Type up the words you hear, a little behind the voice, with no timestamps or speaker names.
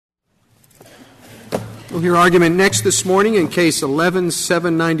We'll hear argument next this morning in Case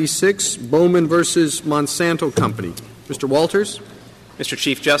 11-796, Bowman versus Monsanto Company. Mr. Walters. Mr.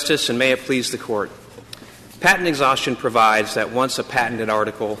 Chief Justice, and may it please the Court. Patent exhaustion provides that once a patented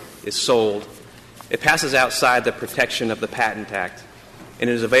article is sold, it passes outside the protection of the Patent Act and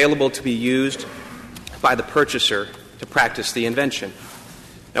is available to be used by the purchaser to practice the invention.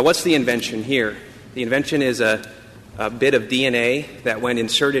 Now, what's the invention here? The invention is a bit of DNA that, when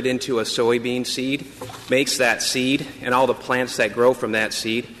inserted into a soybean seed, makes that seed and all the plants that grow from that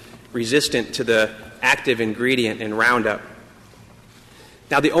seed resistant to the active ingredient in Roundup.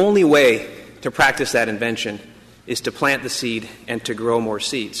 Now, the only way to practice that invention is to plant the seed and to grow more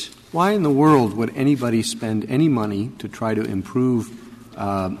seeds. Why in the world would anybody spend any money to try to improve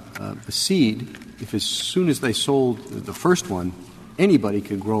a seed if, as soon as they sold the first one, anybody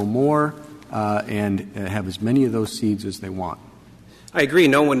could grow more and have as many of those seeds as they want? I agree.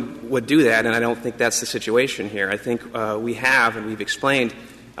 No one would do that, and I don't think that's the situation here. I think we have, and we've explained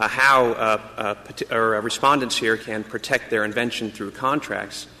how respondents here can protect their invention through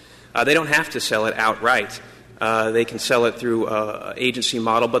contracts. They don't have to sell it outright. They can sell it through an agency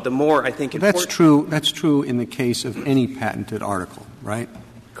model. But the more, I think, That's true in the case of any patented article, right?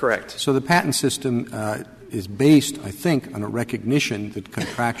 Correct. So the patent system is based, I think, on a recognition that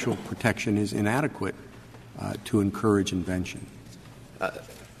contractual protection is inadequate to encourage invention.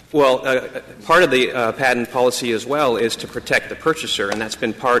 Part of the patent policy as well is to protect the purchaser, and that's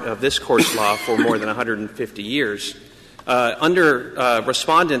been part of this Court's law for more than 150 years. Under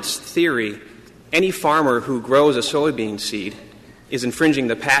respondents' theory, any farmer who grows a soybean seed is infringing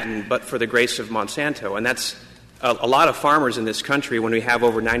the patent but for the grace of Monsanto, and that's a lot of farmers in this country when we have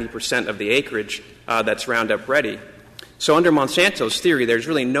over 90% of the acreage that's Roundup ready. So under Monsanto's theory, there's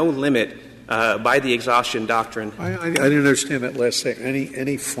really no limit by the exhaustion doctrine. I didn't understand that last thing.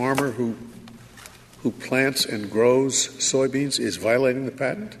 Any farmer who plants and grows soybeans is violating the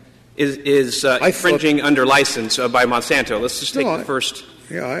patent? Is infringing under license by Monsanto. Let's just take the first.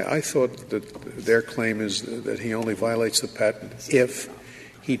 Yeah, I thought that their claim is that he only violates the patent if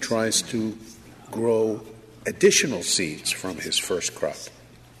he tries to grow additional seeds from his first crop.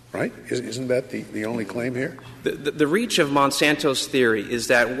 Right? Isn't that the only claim here? The reach of Monsanto's theory is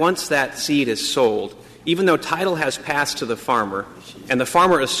that once that seed is sold, even though title has passed to the farmer, and the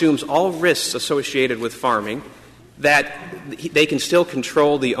farmer assumes all risks associated with farming, that they can still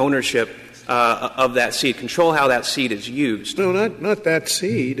control the ownership of that seed, control how that seed is used. No, not that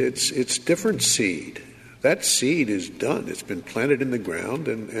seed. It's different seed. That seed is done. It's been planted in the ground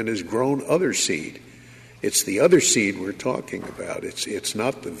and has grown other seed. It's the other seed we're talking about. It's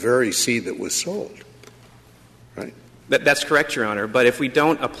not the very seed that was sold, right? That's correct, Your Honor. But if we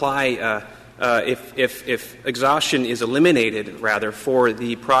don't apply, if exhaustion is eliminated, rather, for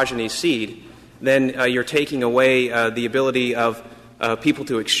the progeny seed, then you're taking away the ability of people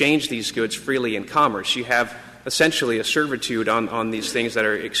to exchange these goods freely in commerce. You have essentially a servitude on these things that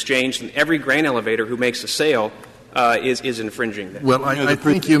are exchanged, and every grain elevator who makes a sale is infringing them. Well, I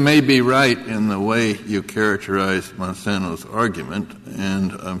think you may be right in the way you characterize Monsanto's argument,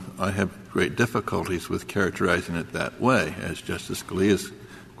 and I have great difficulties with characterizing it that way, as Justice Scalia's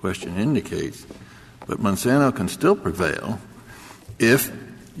question indicates. But Monsanto can still prevail if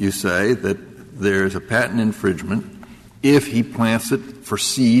you say that there's a patent infringement if he plants it for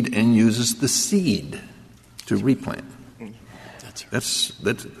seed and uses the seed to replant. That's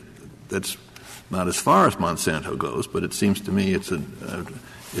not as far as Monsanto goes, but it seems to me it's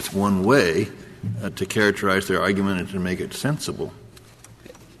one way to characterize their argument and to make it sensible.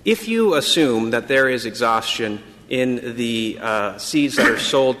 If you assume that there is exhaustion in the seeds that are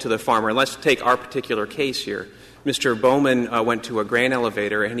sold to the farmer, and let's take our particular case here. Mr. Bowman went to a grain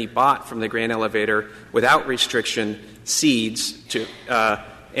elevator and he bought from the grain elevator without restriction seeds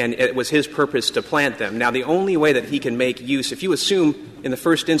and it was his purpose to plant them. Now, the only way that he can make use, if you assume in the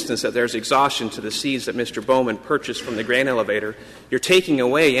first instance that there's exhaustion to the seeds that Mr. Bowman purchased from the grain elevator, you're taking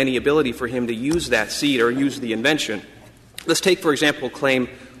away any ability for him to use that seed or use the invention. Let's take, for example, Claim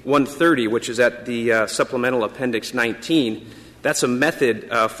 130, which is at the Supplemental Appendix 19. That's a method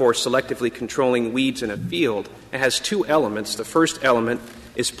for selectively controlling weeds in a field. It has two elements. The first element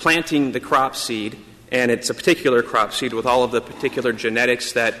is planting the crop seed, and it's a particular crop seed with all of the particular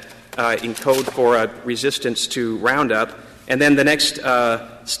genetics that encode for resistance to Roundup. And then the next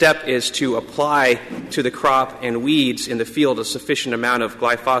step is to apply to the crop and weeds in the field a sufficient amount of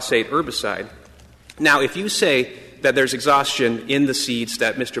glyphosate herbicide. Now, if you say that there's exhaustion in the seeds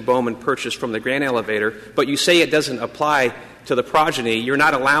that Mr. Bowman purchased from the grain elevator, but you say it doesn't apply to the progeny, you're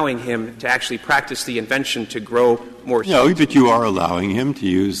not allowing him to actually practice the invention to grow more seeds. No, but you are allowing him to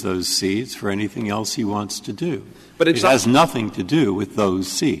use those seeds for anything else he wants to do. But it has nothing to do with those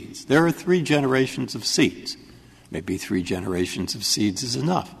seeds. There are 3 generations of seeds. Maybe 3 generations of seeds is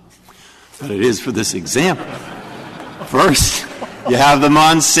enough. But it is for this example. First, you have the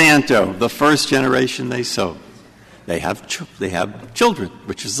Monsanto, the first generation they sowed. They have children,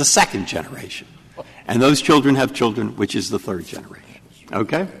 which is the second generation. And those children have children, which is the third generation.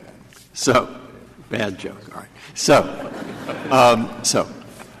 Okay? So, bad joke. All right. So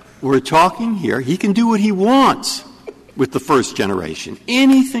we're talking here, he can do what he wants with the first generation,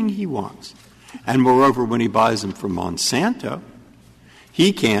 anything he wants. And moreover, when he buys them from Monsanto,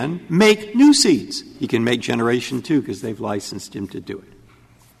 he can make new seeds. He can make generation 2 because they've licensed him to do it.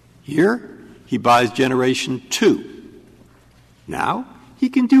 Here, he buys generation 2. Now, he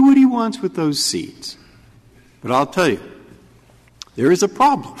can do what he wants with those seeds. But I'll tell you, there is a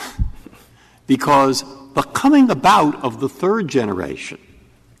problem because the coming about of the third generation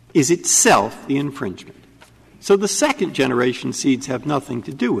is itself the infringement. So the second generation seeds have nothing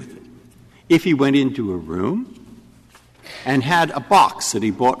to do with it. If he went into a room and had a box that he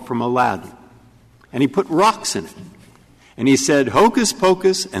bought from Aladdin, and he put rocks in it, and he said, hocus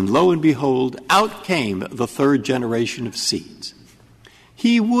pocus, and lo and behold, out came the third generation of seeds,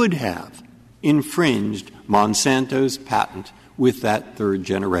 he would have infringed Monsanto's patent with that third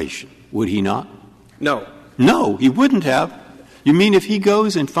generation. Would he not? No. No, he wouldn't have. You mean if he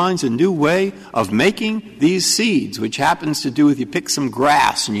goes and finds a new way of making these seeds, which happens to do with you pick some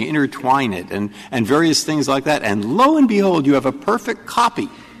grass and you intertwine it and various things like that, and lo and behold, you have a perfect copy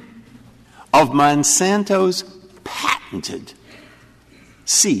of Monsanto's patented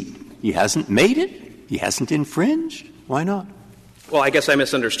seed. He hasn't made it. He hasn't infringed. Why not? Well, I guess I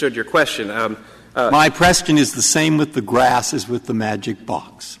misunderstood your question. My question is the same with the grass as with the magic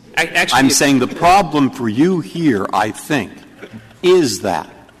box. Actually, I'm saying the problem for you here, I think, is that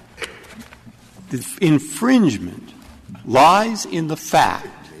the infringement lies in the fact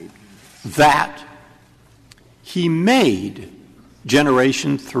that he made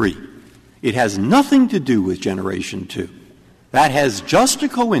generation 3. It has nothing to do with generation 2. That has just a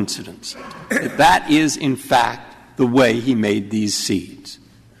coincidence that is, in fact, the way he made these seeds.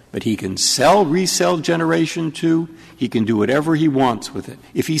 But he can resell generation 2. He can do whatever he wants with it.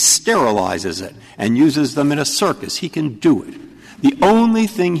 If he sterilizes it and uses them in a circus, he can do it. The only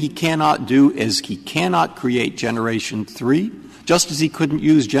thing he cannot do is he cannot create generation 3, just as he couldn't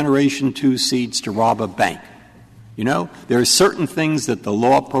use generation 2 seeds to rob a bank. You know, there are certain things that the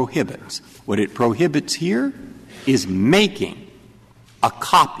law prohibits. What it prohibits here is making a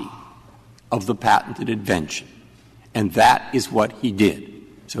copy of the patented invention. And that is what he did.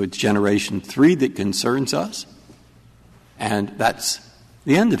 So it's generation 3 that concerns us, and that's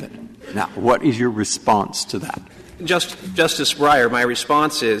the end of it. Now, what is your response to that? Justice Breyer, my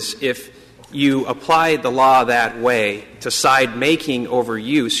response is if you apply the law that way to side making over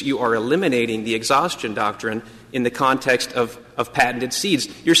use, you are eliminating the exhaustion doctrine in the context of patented seeds.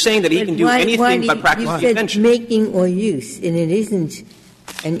 You're saying that he can do anything but practice the invention. You said making or use, and it isn't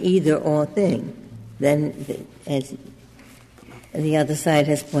an either-or thing. Then, as the other side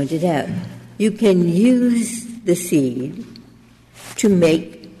has pointed out, you can use the seed to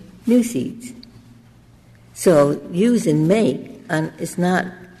make new seeds. So use and make is not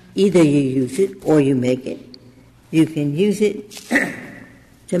either you use it or you make it. You can use it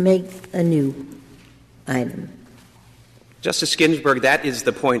to make a new item. Justice Ginsburg, that is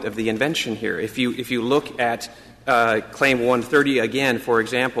the point of the invention here. If you look at Claim 130 again, for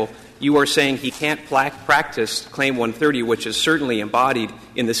example, you are saying he can't practice Claim 130, which is certainly embodied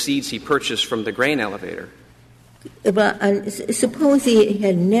in the seeds he purchased from the grain elevator. But suppose he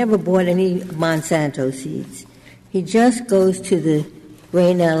had never bought any Monsanto seeds. He just goes to the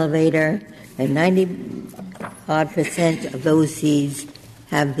grain elevator, and 90% of those seeds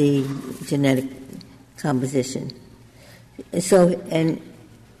have the genetic composition. So, and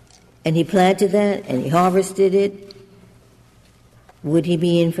he planted that, and he harvested it. Would he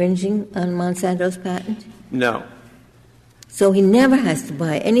be infringing on Monsanto's patent? No. So he never has to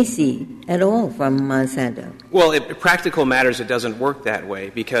buy any seed at all from Monsanto. Well, in practical matters, it doesn't work that way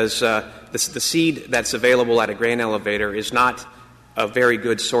because the seed that's available at a grain elevator is not a very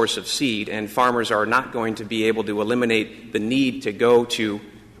good source of seed, and farmers are not going to be able to eliminate the need to go to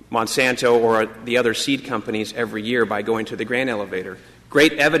Monsanto or the other seed companies every year by going to the grain elevator.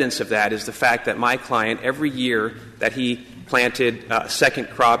 Great evidence of that is the fact that my client, every year that he planted a second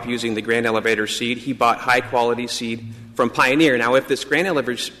crop using the grain elevator seed, he bought high-quality seed from Pioneer. Now, if this grain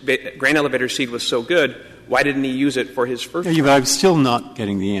elevator seed was so good, why didn't he use it for his first? Yeah, but I'm still not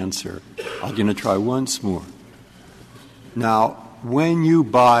getting the answer. I'm going to try once more. Now, when you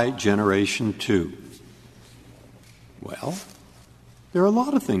buy Generation 2, well, there are a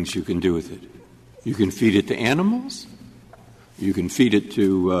lot of things you can do with it. You can feed it to animals. You can feed it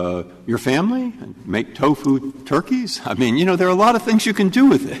to your family and make tofu turkeys. I mean, there are a lot of things you can do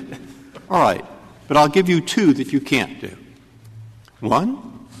with it. All right. But I'll give you two that you can't do. One,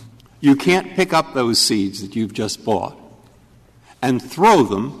 you can't pick up those seeds that you've just bought and throw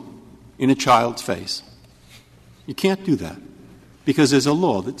them in a child's face. You can't do that because there's a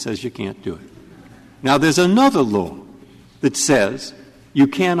law that says you can't do it. Now, there's another law that says you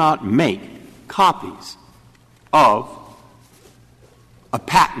cannot make copies of a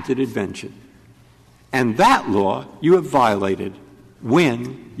patented invention. And that law you have violated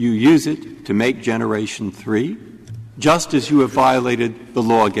when you use it to make Generation 3, just as you have violated the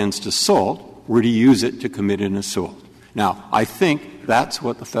law against assault, were to use it to commit an assault. Now, I think that's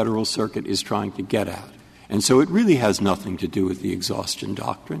what the Federal Circuit is trying to get at. And so it really has nothing to do with the exhaustion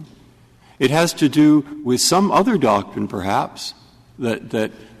doctrine. It has to do with some other doctrine, perhaps,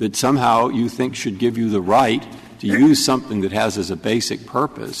 that somehow you think should give you the right to use something that has as a basic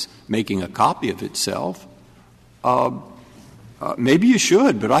purpose making a copy of itself. Maybe you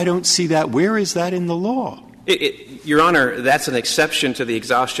should, but I don't see that. Where is that in the law? Your Honor, that's an exception to the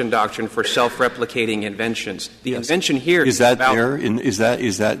exhaustion doctrine for self-replicating inventions. The invention here is that there is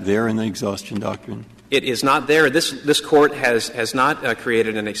that there in the exhaustion doctrine? It is not there. This Court has not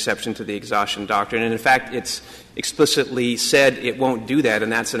created an exception to the exhaustion doctrine, and in fact, it's explicitly said it won't do that,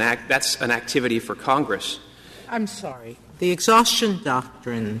 and that's an activity for Congress. I'm sorry. The exhaustion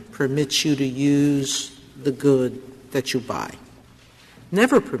doctrine permits you to use the good that you buy.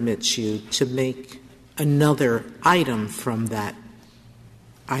 Never permits you to make another item from that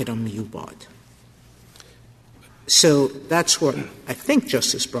item you bought. So that's what I think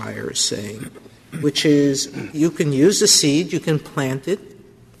Justice Breyer is saying, which is you can use the seed, you can plant it,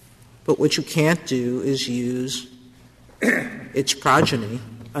 but what you can't do is use its progeny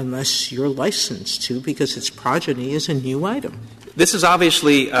unless you're licensed to, because its progeny is a new item. This is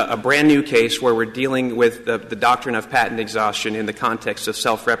obviously a brand-new case where we're dealing with the doctrine of patent exhaustion in the context of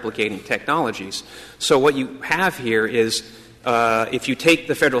self-replicating technologies. So what you have here is, if you take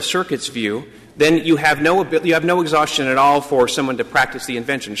the Federal Circuit's view, then you have no exhaustion at all for someone to practice the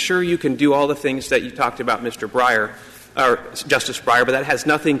invention. Sure, you can do all the things that you talked about, Mr. Breyer, or Justice Breyer, but that has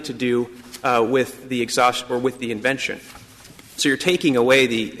nothing to do with the exhaustion or with the invention. So you're taking away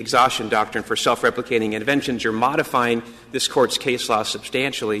the exhaustion doctrine for self-replicating inventions. You're modifying this Court's case law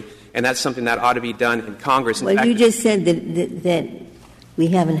substantially, and that's something that ought to be done in Congress. Well, you just said that we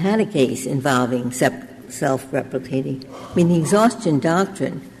haven't had a case involving self-replicating. I mean, the exhaustion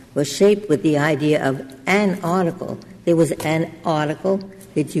doctrine was shaped with the idea of an article. There was an article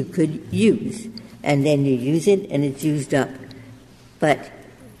that you could use, and then you use it and it's used up. But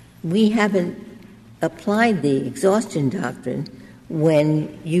we haven't applied the exhaustion doctrine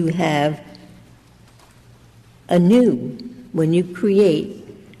when you have when you create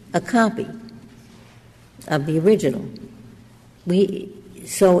a copy of the original.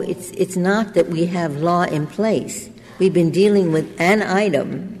 So it's not that we have law in place. We've been dealing with an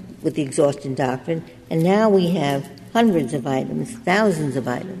item with the exhaustion doctrine, and now we have hundreds of items, thousands of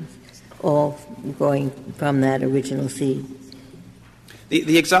items, all growing from that original seed.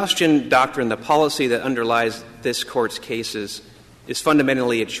 The exhaustion doctrine, the policy that underlies this Court's cases, is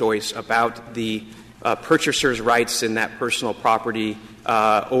fundamentally a choice about the purchaser's rights in that personal property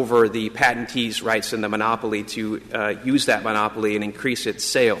over the patentee's rights in the monopoly to use that monopoly and increase its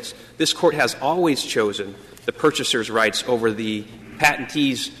sales. This Court has always chosen the purchaser's rights over the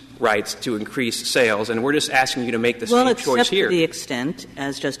patentee's rights to increase sales, and we're just asking you to make the same choice here. Well, except to the extent,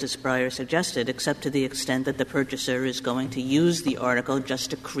 as Justice Breyer suggested, except to the extent that the purchaser is going to use the article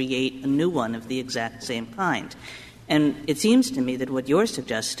just to create a new one of the exact same kind. And it seems to me that what you're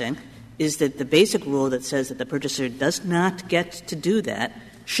suggesting is that the basic rule that says that the purchaser does not get to do that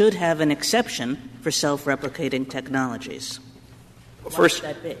should have an exception for self-replicating technologies.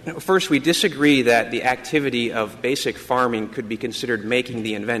 First, we disagree that the activity of basic farming could be considered making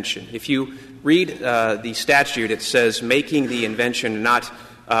the invention. If you read the statute, it says making the invention, not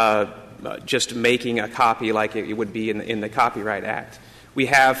just making a copy like it would be in the Copyright Act. We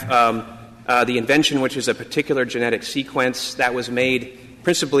have the invention, which is a particular genetic sequence that was made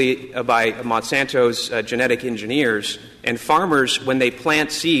principally by Monsanto's genetic engineers. And farmers, when they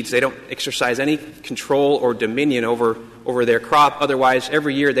plant seeds, they don't exercise any control or dominion over their crop. Otherwise,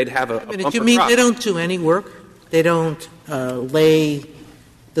 every year they'd have a bumper you mean crop. They don't do any work? They don't lay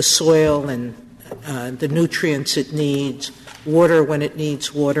the soil and the nutrients it needs, water when it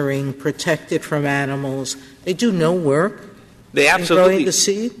needs watering, protect it from animals. They do no work in growing the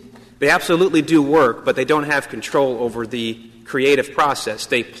seed? They absolutely do work, but they don't have control over the creative process.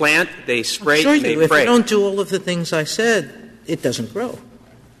 They plant, they spray, sure and they do. pray. If you don't do all of the things I said, it doesn't grow.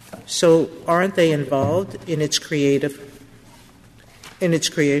 So aren't they involved in its creation?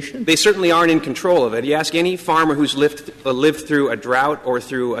 They certainly aren't in control of it. You ask any farmer who's lived through a drought or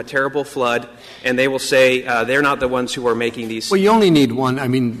through a terrible flood, and they will say they're not the ones who are making these. Well, you only need one. I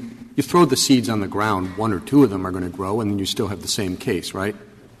mean, you throw the seeds on the ground, one or two of them are going to grow, and then you still have the same case, right?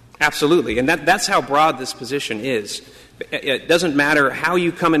 Absolutely. And that's how broad this position is. It doesn't matter how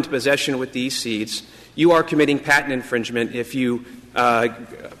you come into possession with these seeds. You are committing patent infringement if you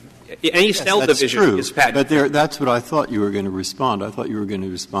any cell division is patent. But that's what I thought you were going to respond. I thought you were going to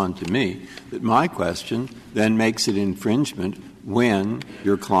respond to me that my question then makes it infringement when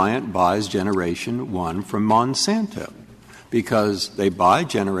your client buys Generation 1 from Monsanto, because they buy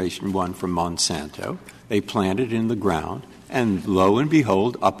Generation 1 from Monsanto, they plant it in the ground, and lo and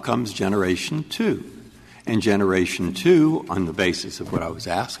behold, up comes Generation 2. And Generation 2, on the basis of what I was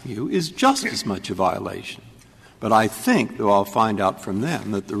asking you, is just as much a violation. But I think, though I'll find out from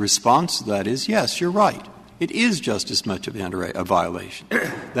them, that the response to that is, yes, you're right. It is just as much of a violation.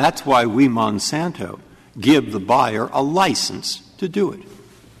 That's why we, Monsanto, give the buyer a license to do it.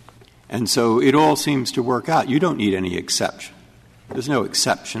 And so it all seems to work out. You don't need any exception. There's no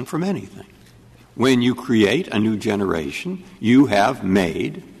exception from anything. When you create a new generation, you have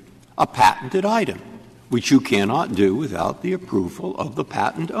made a patented item, which you cannot do without the approval of the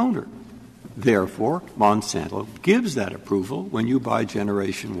patent owner. Therefore, Monsanto gives that approval when you buy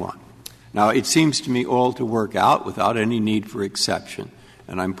Generation 1. Now, it seems to me all to work out without any need for exception,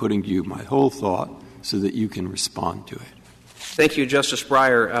 and I'm putting to you my whole thought so that you can respond to it. Thank you, Justice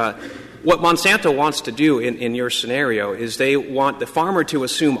Breyer. What Monsanto wants to do in your scenario is they want the farmer to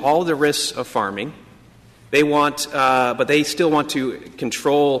assume all the risks of farming. They want, but they still want to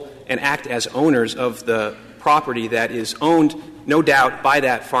control and act as owners of the property that is owned, no doubt, by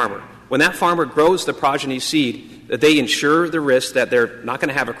that farmer. When that farmer grows the progeny seed, they insure the risk that they're not going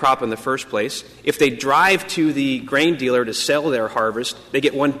to have a crop in the first place. If they drive to the grain dealer to sell their harvest, they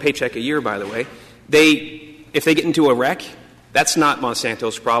get one paycheck a year, by the way. If they get into a wreck, that's not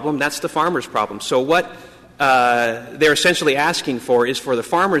Monsanto's problem. That's the farmer's problem. So what they're essentially asking for is for the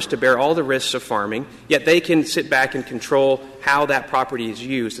farmers to bear all the risks of farming, yet they can sit back and control how that property is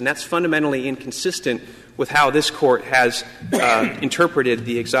used. And that's fundamentally inconsistent with how this Court has interpreted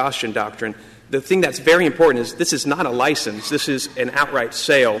the exhaustion doctrine. The thing that's very important is this is not a license. This is an outright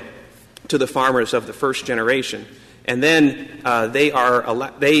sale to the farmers of the first generation. And then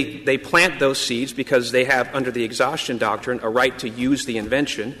they plant those seeds because they have, under the exhaustion doctrine, a right to use the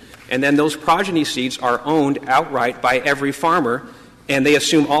invention. And then those progeny seeds are owned outright by every farmer, and they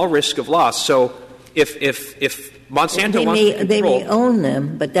assume all risk of loss. So if Monsanto wants to control, they may own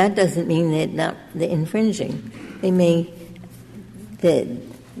them, but that doesn't mean they're infringing. They may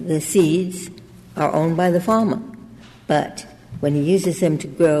the seeds are owned by the farmer, but when he uses them to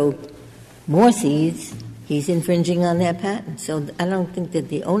grow more seeds, he's infringing on their patent. So I don't think that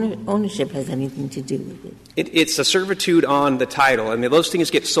the ownership has anything to do with it. It's a servitude on the title. I mean, those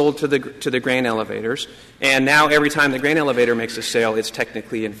things get sold to the grain elevators, and now every time the grain elevator makes a sale, it's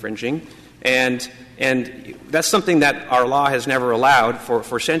technically infringing. And that's something that our law has never allowed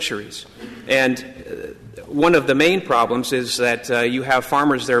for centuries. And one of the main problems is that you have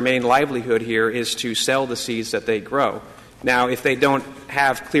farmers, their main livelihood here is to sell the seeds that they grow. Now, if they don't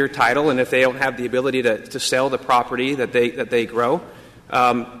have clear title and if they don't have the ability to sell the property that they grow,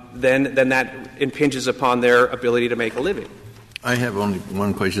 then that impinges upon their ability to make a living. I have only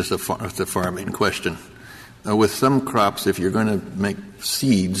one question. It's a farming question. With some crops, if you're going to make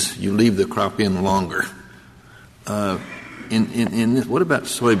seeds, you leave the crop in longer. In this, what about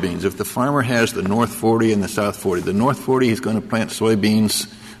soybeans? If the farmer has the North 40 and the South 40, the North 40 he's going to plant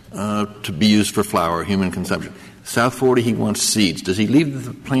soybeans to be used for flour, human consumption. South 40 he wants seeds. Does he leave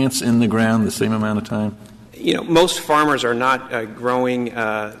the plants in the ground the same amount of time? You know, most farmers are not growing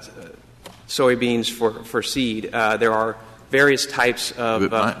soybeans for seed. There are various types of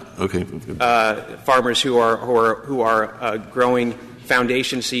farmers who are growing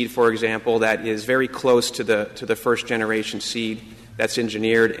foundation seed, for example, that is very close to the first generation seed that's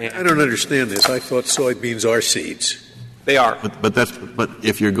engineered. I don't understand this. I thought soybeans are seeds. They are. But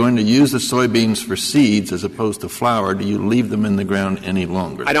if you're going to use the soybeans for seeds as opposed to flour, do you leave them in the ground any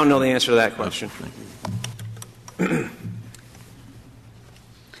longer? I don't know the answer to that question. Mr.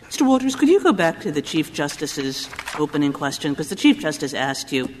 Walters, could you go back to the Chief Justice's opening question? Because the Chief Justice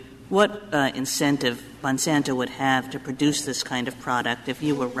asked you, what incentive Monsanto would have to produce this kind of product if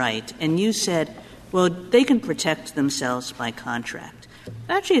you were right. And you said, well, they can protect themselves by contract.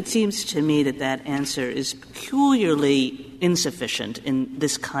 Actually, it seems to me that that answer is peculiarly insufficient in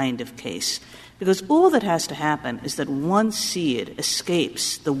this kind of case, because all that has to happen is that one seed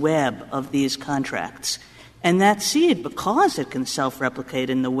escapes the web of these contracts, and that seed, because it can self-replicate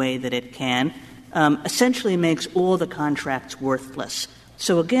in the way that it can, essentially makes all the contracts worthless.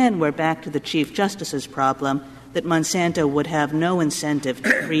 So again, we're back to the Chief Justice's problem that Monsanto would have no incentive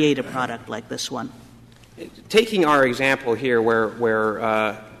to create a product like this one. Taking our example here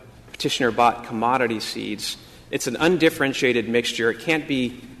where petitioner bought commodity seeds, it's an undifferentiated mixture. It can't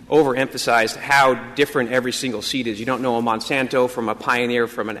be overemphasized how different every single seed is. You don't know a Monsanto from a Pioneer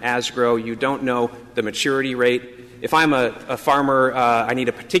from an Asgrow. You don't know the maturity rate. If I'm a farmer, I need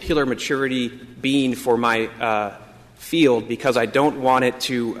a particular maturity bean for my field because I don't want it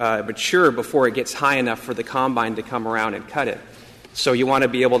to mature before it gets high enough for the combine to come around and cut it. So you want to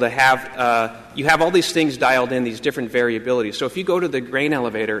be able to have you have all these things dialed in, these different variabilities. So if you go to the grain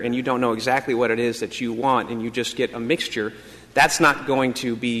elevator and you don't know exactly what it is that you want and you just get a mixture, that's not going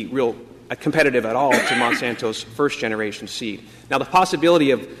to be real competitive at all to Monsanto's first-generation seed. Now, the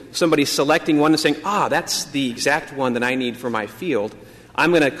possibility of somebody selecting one and saying, that's the exact one that I need for my field,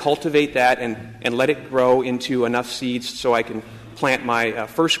 I'm going to cultivate that and let it grow into enough seeds so I can plant my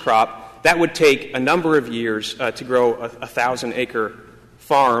first crop. That would take a number of years to grow a 1,000-acre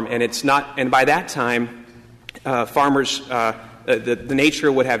farm, and it's not. And by that time, farmers, the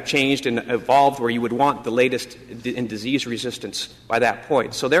nature would have changed and evolved, where you would want the latest in disease resistance by that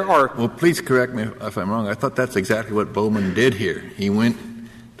point. So there are. Well, please correct me if I'm wrong. I thought that's exactly what Bowman did here. He went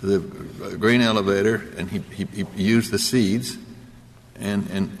to the grain elevator and he used the seeds,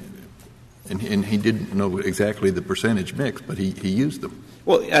 and he didn't know exactly the percentage mix, but he used them.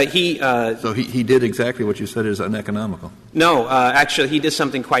 Well, so he did exactly what you said is uneconomical. No, actually, he did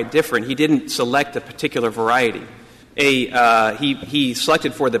something quite different. He didn't select a particular variety. He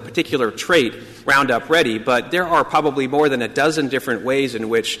selected for the particular trait Roundup Ready, but there are probably more than a dozen different ways in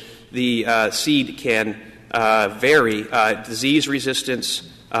which the seed can vary: disease resistance,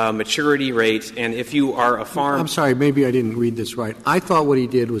 maturity rate, and if you are a farm. I'm sorry, maybe I didn't read this right. I thought what he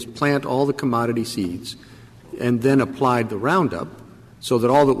did was plant all the commodity seeds and then applied the Roundup, so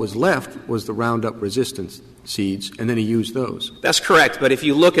that all that was left was the Roundup resistant seeds, and then he used those. That's correct, but if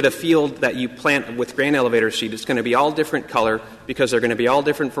you look at a field that you plant with grain elevator seed, it's going to be all different color because they're going to be all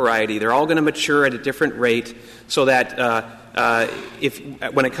different variety. They're all going to mature at a different rate, so that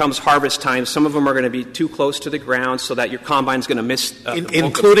when it comes harvest time, some of them are going to be too close to the ground so that your combine's going to miss.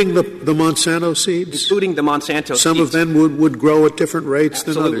 Including the Monsanto seeds? Including the Monsanto Some seeds. of them would grow at different rates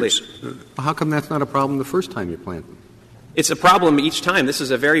Absolutely. than others. Well, how come that's not a problem the first time you plant them? It's a problem each time. This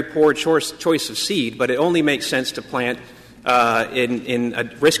is a very poor choice of seed, but it only makes sense to plant in a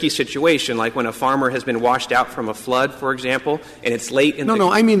risky situation, like when a farmer has been washed out from a flood, for example, and it's late in No,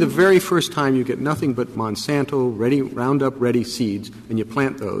 I mean the very first time you get nothing but Monsanto Roundup Ready seeds, and you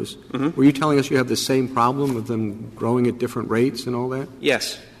plant those. Mm-hmm. Were you telling us you have the same problem with them growing at different rates and all that?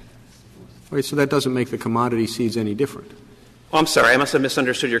 Yes. Okay, so that doesn't make the commodity seeds any different. Oh, I'm sorry. I must have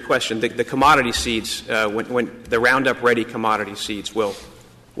misunderstood your question. The commodity seeds, when the Roundup Ready commodity seeds will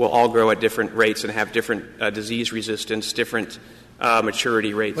all grow at different rates and have different disease resistance, different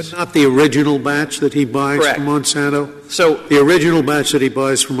maturity rates. But not the original batch that he buys Correct. from Monsanto? So the original batch that he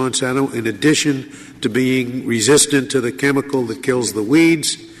buys from Monsanto, in addition to being resistant to the chemical that kills the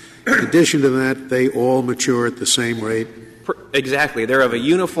weeds, in addition to that, they all mature at the same rate? Exactly. They're of a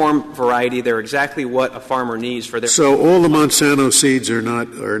uniform variety. They're exactly what a farmer needs for their. So all the Monsanto seeds are not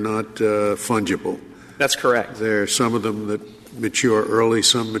fungible. That's correct. There are some of them that mature early,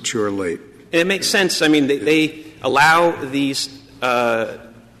 some mature late. And it makes sense. I mean, they allow these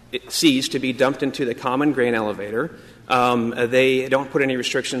seeds to be dumped into the common grain elevator. They don't put any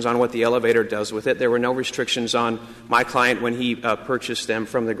restrictions on what the elevator does with it. There were no restrictions on my client when he purchased them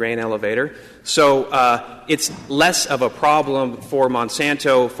from the grain elevator. So it's less of a problem for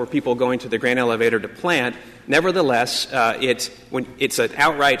Monsanto, for people going to the grain elevator to plant. Nevertheless, when it's an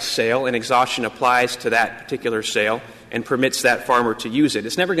outright sale, and exhaustion applies to that particular sale and permits that farmer to use it.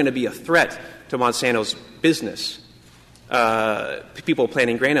 It's never going to be a threat to Monsanto's business, people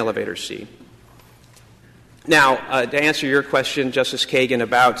planting grain elevator seed. Now, to answer your question, Justice Kagan,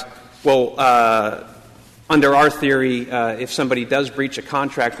 about, under our theory, if somebody does breach a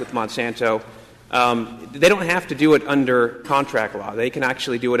contract with Monsanto, they don't have to do it under contract law. They can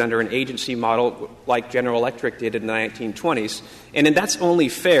actually do it under an agency model like General Electric did in the 1920s. And that's only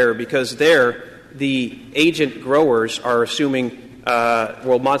fair because there the agent growers are assuming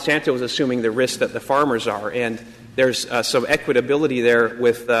Monsanto is assuming the risk that the farmers are, and there's some equitability there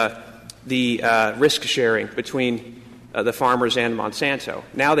with the risk sharing between the farmers and Monsanto.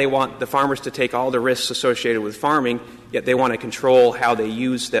 Now they want the farmers to take all the risks associated with farming, yet they want to control how they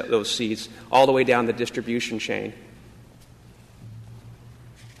use those seeds all the way down the distribution chain.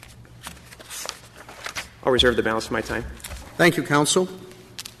 I'll reserve the balance of my time. Thank you, counsel.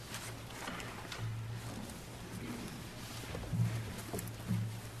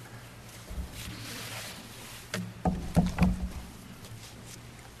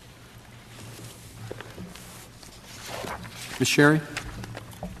 Ms. Sherry?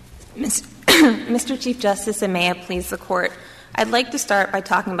 Mr. Chief Justice, and may it please the Court, I'd like to start by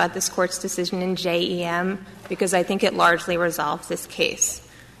talking about this Court's decision in JEM because I think it largely resolves this case.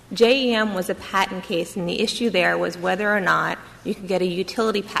 JEM was a patent case, and the issue there was whether or not you could get a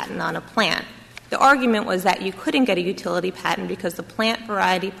utility patent on a plant. The argument was that you couldn't get a utility patent because the Plant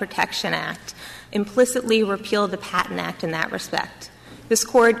Variety Protection Act implicitly repealed the Patent Act in that respect. This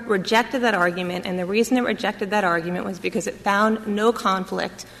Court rejected that argument, and the reason it rejected that argument was because it found no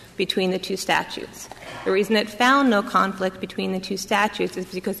conflict between the two statutes. The reason it found no conflict between the two statutes is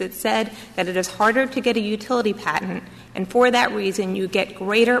because it said that it is harder to get a utility patent, and for that reason you get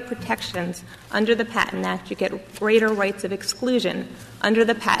greater protections under the Patent Act, you get greater rights of exclusion under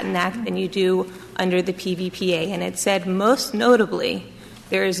the Patent Act than you do under the PVPA. And it said most notably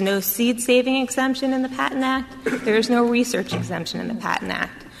there is no seed-saving exemption in the Patent Act. There is no research exemption in the Patent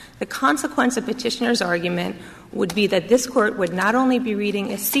Act. The consequence of Petitioner's argument would be that this Court would not only be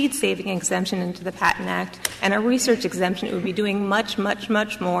reading a seed-saving exemption into the Patent Act and a research exemption, it would be doing much, much,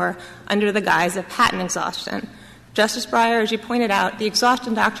 much more under the guise of patent exhaustion. Justice Breyer, as you pointed out, the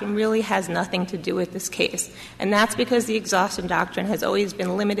exhaustion doctrine really has nothing to do with this case, and that's because the exhaustion doctrine has always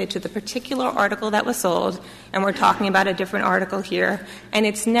been limited to the particular article that was sold, and we're talking about a different article here, and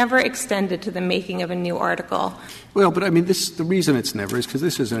it's never extended to the making of a new article. Well, but I mean, the reason it's never is because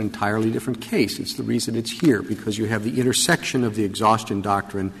this is an entirely different case. It's the reason it's here, because you have the intersection of the exhaustion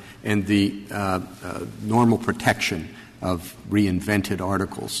doctrine and the normal protection of reinvented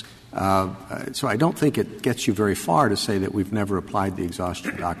articles. So I don't think it gets you very far to say that we've never applied the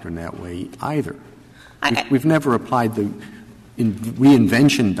exhaustion doctrine that way either. We've never applied the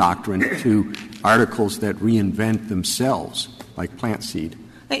reinvention doctrine to articles that reinvent themselves, like plant seed.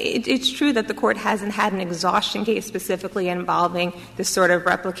 It's true that the Court hasn't had an exhaustion case specifically involving this sort of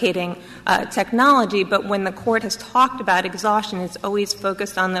replicating technology, but when the Court has talked about exhaustion, it's always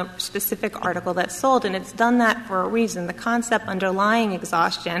focused on the specific article that's sold, and it's done that for a reason. The concept underlying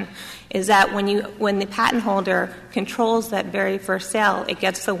exhaustion is that when the patent holder controls that very first sale, it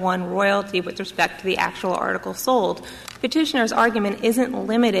gets the one royalty with respect to the actual article sold. Petitioner's argument isn't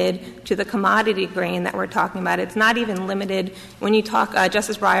limited to the commodity grain that we're talking about. It's not even limited when you talk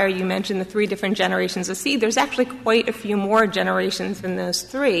Justice Breyer, you mentioned the 3 different generations of seed. There's actually quite a few more generations than those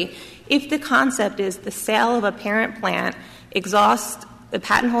 3. If the concept is the sale of a parent plant exhausts the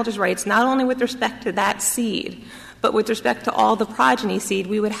patent holder's rights not only with respect to that seed, but with respect to all the progeny seed,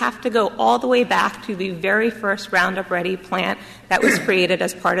 we would have to go all the way back to the very first Roundup Ready plant that was created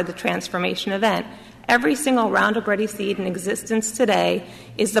as part of the transformation event. Every single Roundup Ready seed in existence today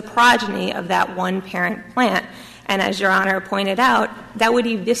is the progeny of that one parent plant. And as Your Honor pointed out, that would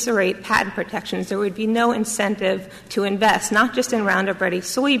eviscerate patent protections. There would be no incentive to invest, not just in Roundup Ready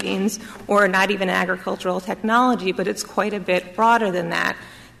soybeans or not even agricultural technology, but it's quite a bit broader than that.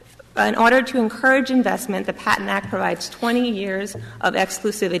 In order to encourage investment, the Patent Act provides 20 years of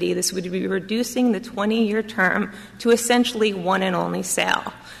exclusivity. This would be reducing the 20-year term to essentially one and only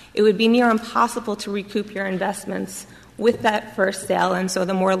sale. It would be near impossible to recoup your investments with that first sale, and so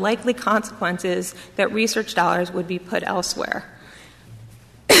the more likely consequence is that research dollars would be put elsewhere.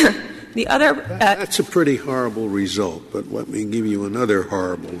 That's a pretty horrible result, but let me give you another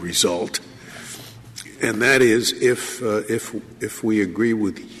horrible result. And that is, if we agree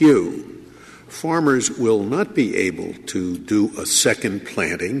with you, farmers will not be able to do a second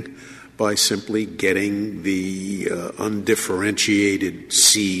planting by simply getting the undifferentiated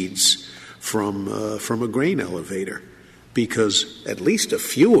seeds from a grain elevator, because at least a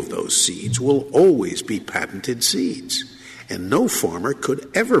few of those seeds will always be patented seeds, and no farmer could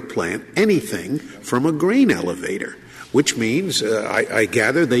ever plant anything from a grain elevator. Which means, I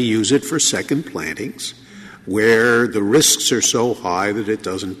gather, they use it for second plantings where the risks are so high that it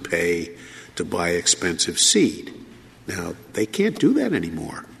doesn't pay to buy expensive seed. Now, they can't do that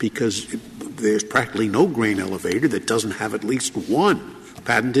anymore because there's practically no grain elevator that doesn't have at least one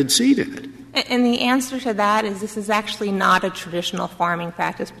patented seed in it. And the answer to that is this is actually not a traditional farming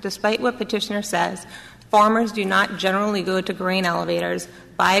practice. Despite what Petitioner says, Farmers do not generally go to grain elevators,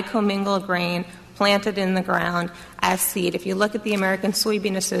 buy a commingled grain, plant it in the ground as seed. If you look at the American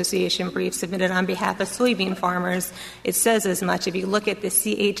Soybean Association brief submitted on behalf of soybean farmers, it says as much. If you look at the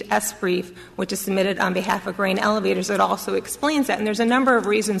CHS brief, which is submitted on behalf of grain elevators, it also explains that. And there's a number of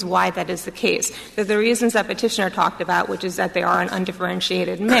reasons why that is the case. There's the reasons that Petitioner talked about, which is that they are an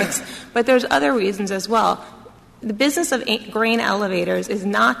undifferentiated mix. But there's other reasons as well. The business of grain elevators is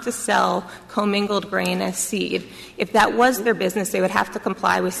not to sell commingled grain as seed. If that was their business, they would have to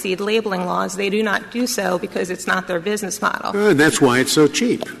comply with seed labeling laws. They do not do so because it's not their business model. That's why it's so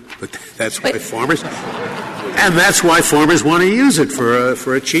cheap. But that's why farmers want to use it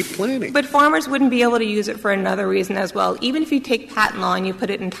for a cheap planting. But farmers wouldn't be able to use it for another reason as well. Even if you take patent law and you put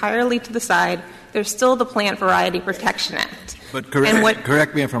it entirely to the side, there's still the Plant Variety Protection Act. But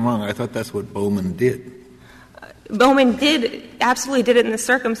correct me if I'm wrong. I thought that's what Bowman did. Bowman absolutely did it in this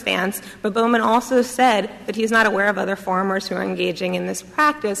circumstance, but Bowman also said that he's not aware of other farmers who are engaging in this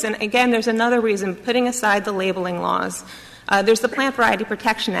practice. And again, there's another reason, putting aside the labeling laws. There's the Plant Variety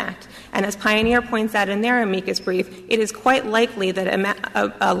Protection Act. And as Pioneer points out in their amicus brief, it is quite likely that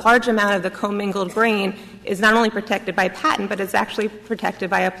a large amount of the commingled grain is not only protected by patent, but it's actually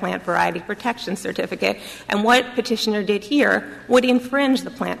protected by a Plant Variety Protection Certificate. And what Petitioner did here would infringe the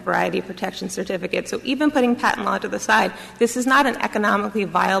Plant Variety Protection Certificate. So even putting patent law to the side, this is not an economically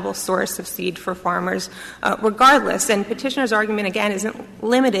viable source of seed for farmers regardless. And Petitioner's argument, again, isn't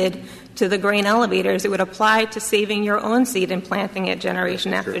limited to the grain elevators. It would apply to saving your own seed and planting it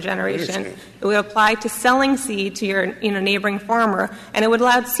generation after generation. It would apply to selling seed to your neighboring farmer, and it would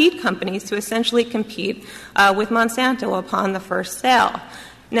allow seed companies to essentially compete with Monsanto upon the first sale.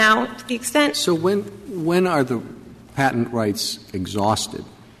 Now, to the extent — So when are the patent rights exhausted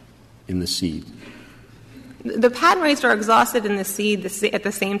in the seed? The patent rights are exhausted in the seed at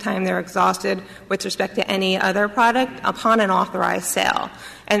the same time they're exhausted with respect to any other product upon an authorized sale.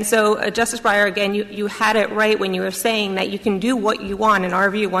 And so, Justice Breyer, again, you had it right when you were saying that you can do what you want. In our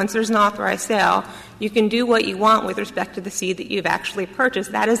view, once there's an authorized sale, you can do what you want with respect to the seed that you've actually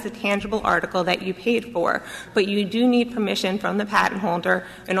purchased. That is the tangible article that you paid for. But you do need permission from the patent holder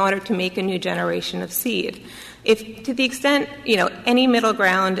in order to make a new generation of seed. If, to the extent, any middle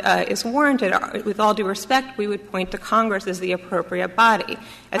ground is warranted, with all due respect, we would point to Congress as the appropriate body.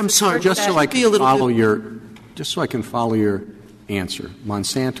 I'm sorry, just so I can follow your answer.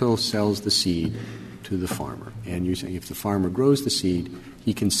 Monsanto sells the seed to the farmer, and you're saying if the farmer grows the seed,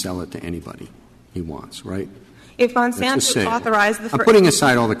 he can sell it to anybody he wants, right? If Monsanto authorized I'm putting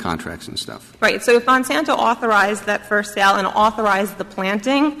aside all the contracts and stuff. Right. So if Monsanto authorized that first sale and authorized the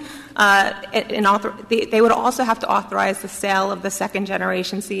planting, they would also have to authorize the sale of the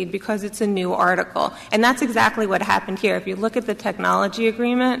second-generation seed because it's a new article. And that's exactly what happened here. If you look at the technology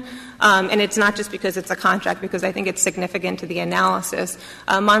agreement, and it's not just because it's a contract, because I think it's significant to the analysis,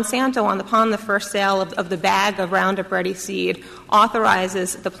 Monsanto, upon the first sale of the bag of Roundup Ready seed,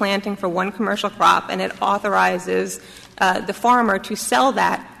 authorizes the planting for one commercial crop, and it authorizes the farmer to sell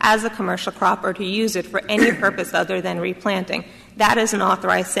that as a commercial crop or to use it for any purpose other than replanting. That is an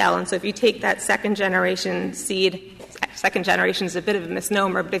authorized sale. And so if you take that second-generation seed — second generation is a bit of a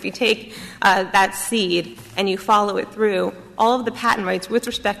misnomer — but if you take that seed and you follow it through, all of the patent rights with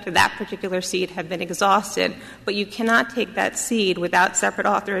respect to that particular seed have been exhausted. But you cannot take that seed without separate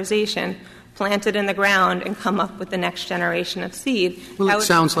authorization, plant it in the ground, and come up with the next generation of seed. Well, it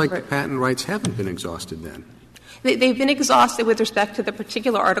sounds like the patent rights haven't been exhausted then. They've been exhausted with respect to the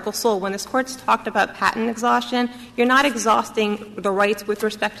particular article sold. When this Court's talked about patent exhaustion, you're not exhausting the rights with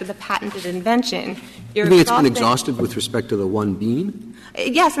respect to the patented invention. You mean it's been exhausted with respect to the one bean?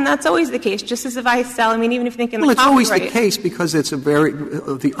 Yes, and that's always the case. Just as if I sell, even if you think in the copyright. Well, it's always the case because it's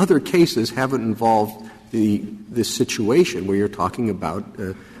the other cases haven't involved this situation where you're talking about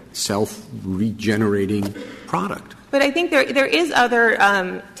self-regenerating product. But I think there is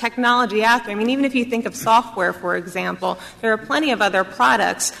other technology out there. Even if you think of software, for example, there are plenty of other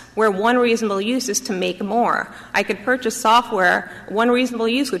products where one reasonable use is to make more. I could purchase software. One reasonable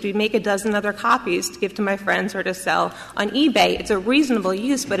use would be make a dozen other copies to give to my friends or to sell on eBay. It's a reasonable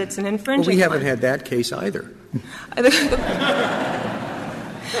use, but it's an infringing Well, we haven't had that case either.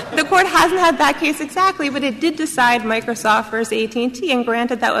 The Court hasn't had that case exactly, but it did decide Microsoft versus AT&T, and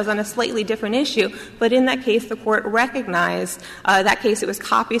granted that was on a slightly different issue. But in that case, the Court recognized that case it was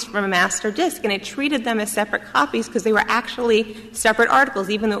copies from a master disk, and it treated them as separate copies because they were actually separate articles,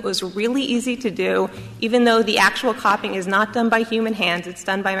 even though it was really easy to do, even though the actual copying is not done by human hands, it's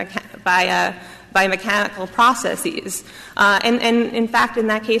done by by mechanical processes. And in fact, in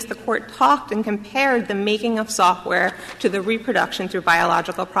that case, the Court talked and compared the making of software to the reproduction through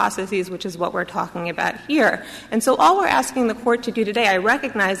biological processes, which is what we're talking about here. And so all we're asking the Court to do today, I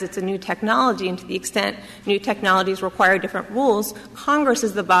recognize it's a new technology, and to the extent new technologies require different rules, Congress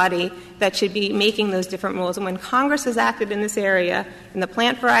is the body that should be making those different rules. And when Congress has acted in this area, in the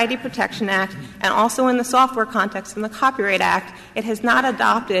Plant Variety Protection Act, and also in the software context in the Copyright Act, it has not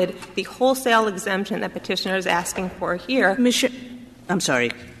adopted the wholesale exemption that Petitioner is asking for here. I'm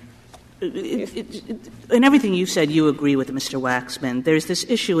sorry. In everything you said, you agree with Mr. Waxman. There's this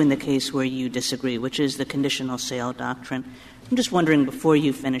issue in the case where you disagree, which is the conditional sale doctrine. I'm just wondering, before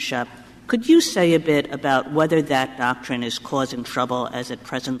you finish up, could you say a bit about whether that doctrine is causing trouble as it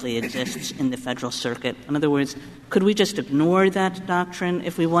presently exists in the Federal Circuit? In other words, could we just ignore that doctrine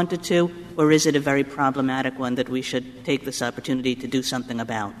if we wanted to, or is it a very problematic one that we should take this opportunity to do something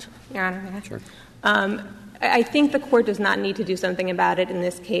about? Your Honor, may I? Sure. I think the Court does not need to do something about it in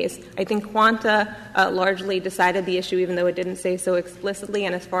this case. I think Quanta largely decided the issue, even though it didn't say so explicitly,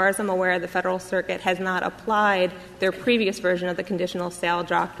 and as far as I'm aware, the Federal Circuit has not applied their previous version of the conditional sale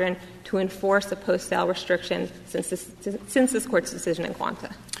doctrine to enforce a post-sale restriction since this Court's decision in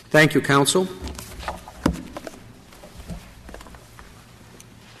Quanta. Thank you, counsel.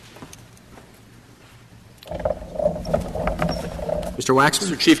 Mr.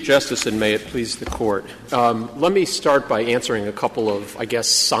 Waxman. Mr. Chief Justice, and may it please the Court. Let me start by answering a couple of, I guess,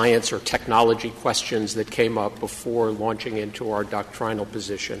 science or technology questions that came up before launching into our doctrinal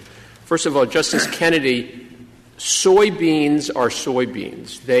position. First of all, Justice Kennedy, soybeans are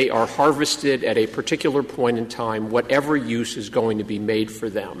soybeans. They are harvested at a particular point in time, whatever use is going to be made for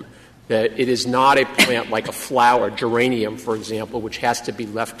them. That it is not a plant like a flower, geranium, for example, which has to be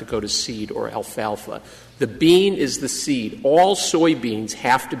left to go to seed, or alfalfa. The bean is the seed. All soybeans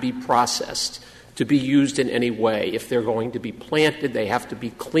have to be processed to be used in any way. If they're going to be planted, they have to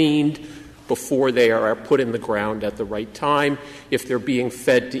be cleaned before they are put in the ground at the right time. If they're being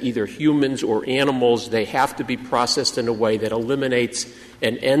fed to either humans or animals, they have to be processed in a way that eliminates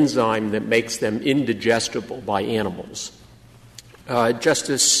an enzyme that makes them indigestible by animals.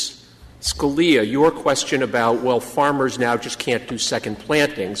 Justice Scalia, your question about, well, farmers now just can't do second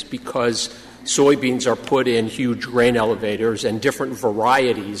plantings because soybeans are put in huge grain elevators and different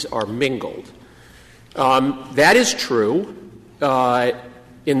varieties are mingled. That is true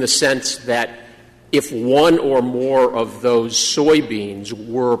in the sense that if one or more of those soybeans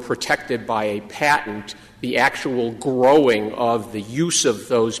were protected by a patent, the actual growing of the use of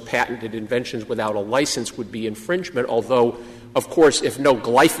those patented inventions without a license would be infringement, although, of course, if no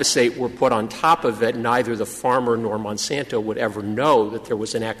glyphosate were put on top of it, neither the farmer nor Monsanto would ever know that there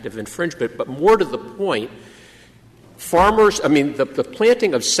was an act of infringement. But more to the point, the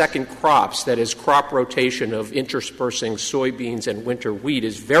planting of second crops, that is crop rotation of interspersing soybeans and winter wheat,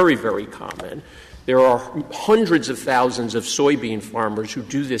 is very, very common. There are hundreds of thousands of soybean farmers who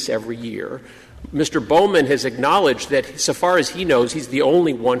do this every year. Mr. Bowman has acknowledged that, so far as he knows, he's the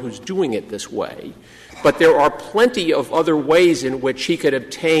only one who's doing it this way. But there are plenty of other ways in which he could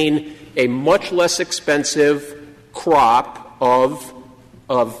obtain a much less expensive crop of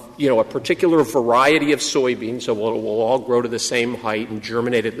a particular variety of soybeans, so it will all grow to the same height and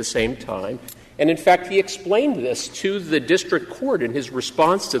germinate at the same time. And, in fact, he explained this to the district court in his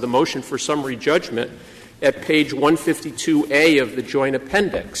response to the motion for summary judgment at page 152A of the joint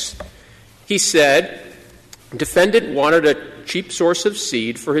appendix. He said, defendant wanted a cheap source of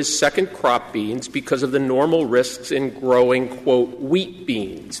seed for his second crop beans because of the normal risks in growing, quote, wheat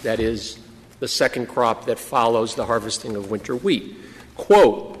beans, that is, the second crop that follows the harvesting of winter wheat.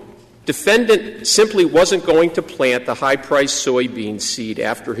 Quote, defendant simply wasn't going to plant the high-priced soybean seed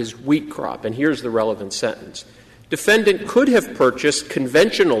after his wheat crop. And here's the relevant sentence. Defendant could have purchased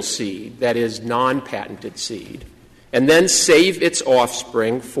conventional seed, that is, non-patented seed, and then save its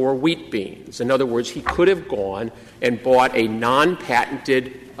offspring for wheat beans. In other words, he could have gone and bought a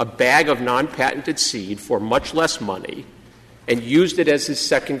bag of non-patented seed for much less money and used it as his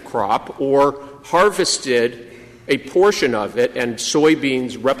second crop, or harvested a portion of it, and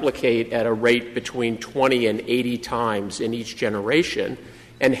soybeans replicate at a rate between 20 and 80 times in each generation,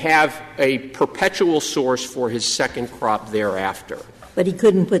 and have a perpetual source for his second crop thereafter. But he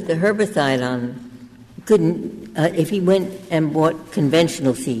couldn't put the herbicide on. Couldn't if he went and bought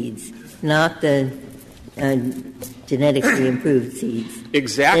conventional seeds, not the genetically improved seeds.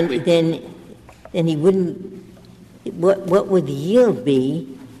 Exactly. Then he wouldn't. What would the yield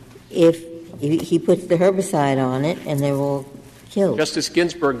be if he puts the herbicide on it and they're all killed? Justice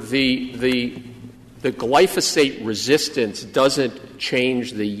Ginsburg, the the glyphosate resistance doesn't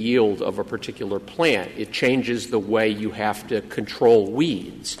change the yield of a particular plant. It changes the way you have to control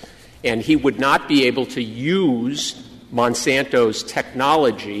weeds. And he would not be able to use Monsanto's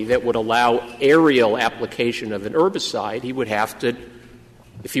technology that would allow aerial application of an herbicide. He would have to,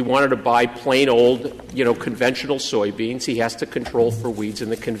 if he wanted to buy plain old, conventional soybeans, he has to control for weeds in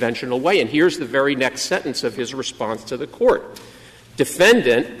the conventional way. And here's the very next sentence of his response to the court.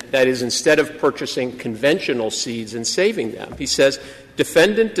 Defendant, that is, instead of purchasing conventional seeds and saving them, he says,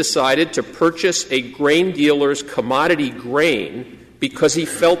 defendant decided to purchase a grain dealer's commodity grain because he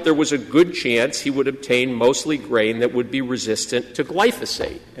felt there was a good chance he would obtain mostly grain that would be resistant to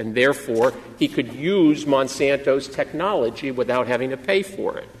glyphosate, and therefore he could use Monsanto's technology without having to pay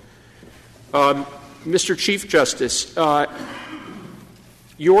for it. Mr. Chief Justice,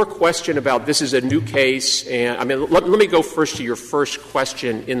 your question about this is a new case, and let me go first to your first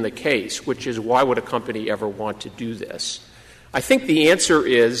question in the case, which is why would a company ever want to do this? I think the answer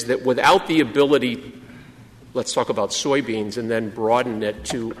is that without the ability, let's talk about soybeans and then broaden it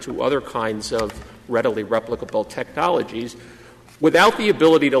to other kinds of readily replicable technologies, without the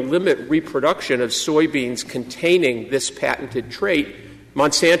ability to limit reproduction of soybeans containing this patented trait,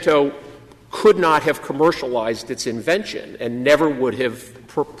 Monsanto could not have commercialized its invention and never would have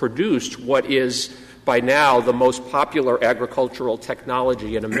produced what is by now the most popular agricultural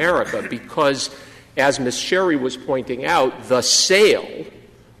technology in America, because, as Ms. Sherry was pointing out, the sale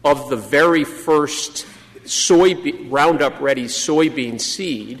of the very first Roundup-ready soybean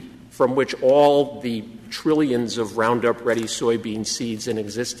seed, from which all the trillions of Roundup-ready soybean seeds in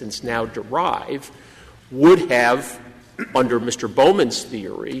existence now derive, would have, under Mr. Bowman's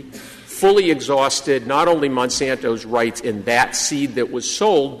theory, fully exhausted not only Monsanto's rights in that seed that was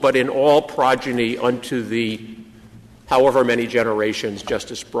sold, but in all progeny unto the however many generations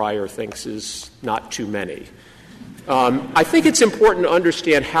Justice Breyer thinks is not too many. I think it's important to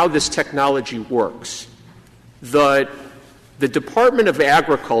understand how this technology works. The Department of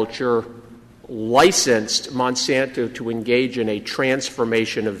Agriculture licensed Monsanto to engage in a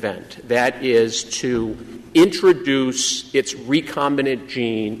transformation event. That is to introduce its recombinant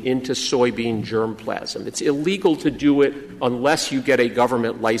gene into soybean germplasm. It's illegal to do it unless you get a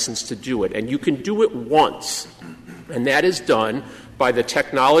government license to do it. And you can do it once. And that is done by the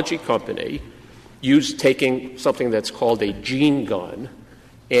technology company taking something that's called a gene gun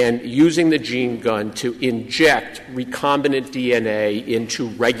and using the gene gun to inject recombinant DNA into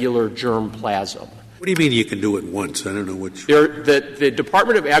regular germplasm. What do you mean you can do it once? I don't know which. The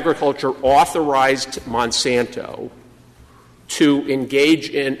Department of Agriculture authorized Monsanto to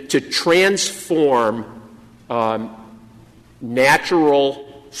engage to transform natural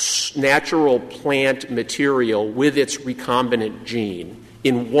plant material with its recombinant gene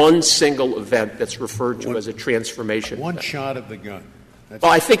in one single event that's referred to as a transformation One event. shot of the gun.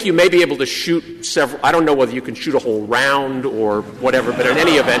 Well, I think you may be able to shoot several. I don't know whether you can shoot a whole round or whatever, but in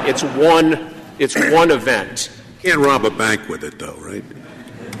any event, it's one event. You can't rob a bank with it, though, right?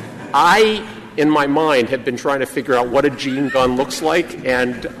 I, in my mind, have been trying to figure out what a gene gun looks like,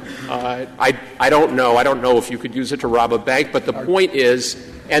 and I don't know. I don't know if you could use it to rob a bank, but the point is,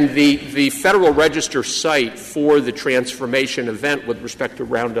 and the Federal Register site for the transformation event with respect to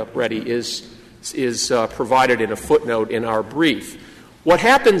Roundup Ready is provided in a footnote in our brief. What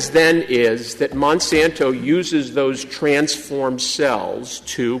happens then is that Monsanto uses those transformed cells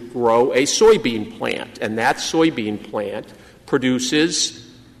to grow a soybean plant, and that soybean plant produces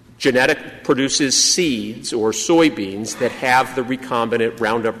seeds or soybeans that have the recombinant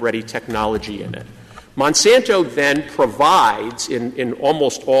Roundup Ready technology in it. Monsanto then provides, in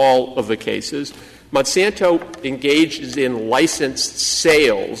almost all of the cases, Monsanto engages in licensed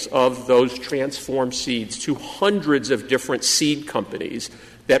sales of those transformed seeds to hundreds of different seed companies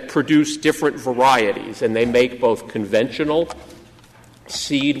that produce different varieties, and they make both conventional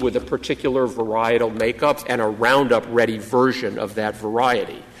seed with a particular varietal makeup and a Roundup-ready version of that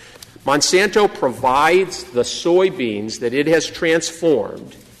variety. Monsanto provides the soybeans that it has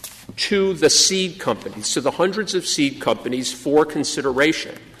transformed to the seed companies, to the hundreds of seed companies for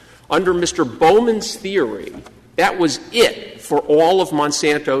consideration. Under Mr. Bowman's theory, that was it for all of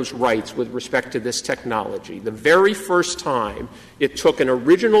Monsanto's rights with respect to this technology. The very first time it took an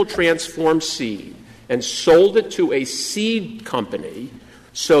original transformed seed and sold it to a seed company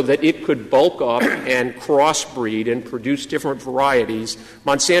so that it could bulk up and crossbreed and produce different varieties,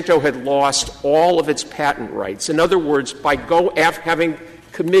 Monsanto had lost all of its patent rights. In other words, by having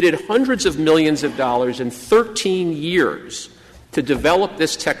committed hundreds of millions of dollars in 13 years to develop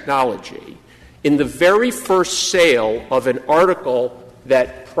this technology, in the very first sale of an article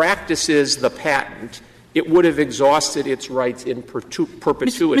that practices the patent, it would have exhausted its rights in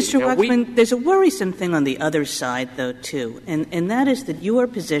perpetuity. Mr. Waxman, there's a worrisome thing on the other side, though, too, and that is that your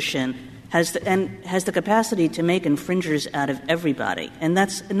position has the capacity to make infringers out of everybody, and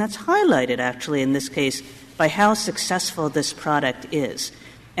that's highlighted actually in this case by how successful this product is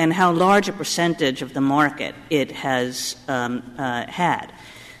and how large a percentage of the market it has had.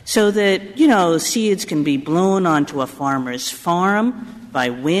 So that, seeds can be blown onto a farmer's farm by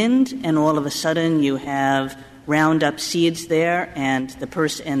wind, and all of a sudden you have Roundup seeds there, and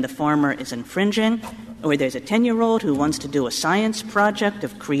the farmer is infringing. Or there's a 10-year-old who wants to do a science project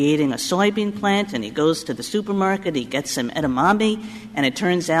of creating a soybean plant, and he goes to the supermarket, he gets some edamame, and it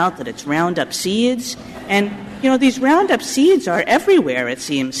turns out that it's Roundup seeds. And, these Roundup seeds are everywhere, it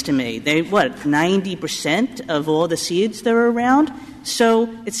seems to me. 90% of all the seeds that are around? So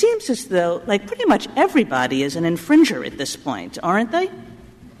it seems as though, pretty much everybody is an infringer at this point, aren't they?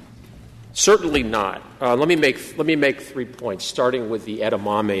 Certainly not. Let me make 3 points, starting with the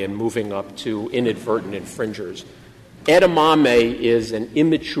edamame and moving up to inadvertent infringers. Edamame is an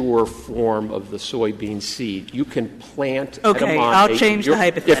immature form of the soybean seed. You can plant edamame. I'll change the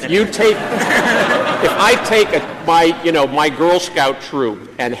hypothetical. If I take my Girl Scout troop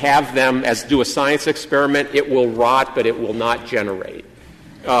and have them do a science experiment, it will rot, but it will not generate.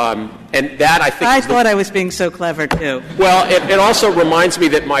 And that, I think... I thought I was being so clever, too. Well, it also reminds me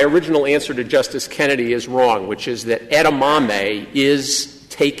that my original answer to Justice Kennedy is wrong, which is that edamame is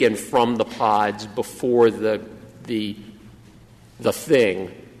taken from the pods before the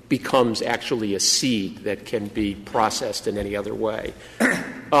thing becomes actually a seed that can be processed in any other way.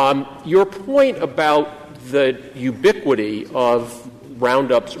 Your point about the ubiquity of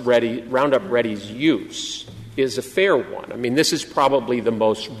Roundup Ready's use is a fair one. I mean, this is probably the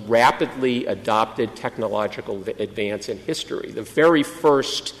most rapidly adopted technological advance in history. The very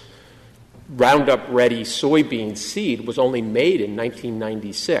first Roundup Ready soybean seed was only made in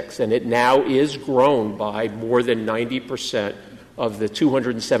 1996, and it now is grown by more than 90% of the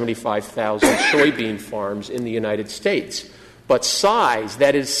 275,000 soybean farms in the United States. But size,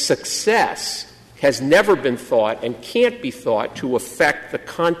 that is success, has never been thought and can't be thought to affect the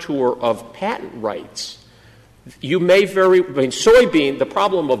contour of patent rights. Soybean, the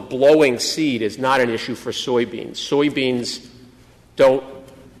problem of blowing seed is not an issue for soybeans. Soybeans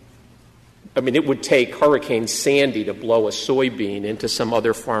it would take Hurricane Sandy to blow a soybean into some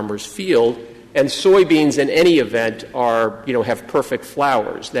other farmer's field, and soybeans in any event have perfect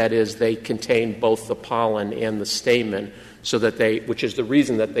flowers. That is, they contain both the pollen and the stamen, which is the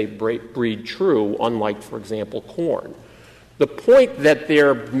reason that they breed true, unlike, for example, corn. The point that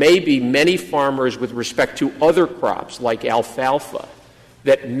there may be many farmers with respect to other crops, like alfalfa,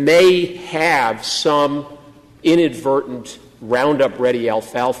 that may have some inadvertent Roundup Ready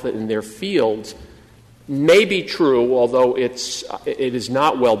alfalfa in their fields may be true, although it is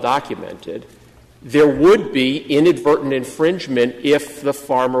not well documented. There would be inadvertent infringement if the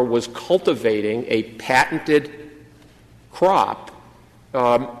farmer was cultivating a patented crop.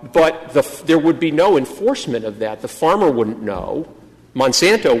 But there would be no enforcement of that. The farmer wouldn't know.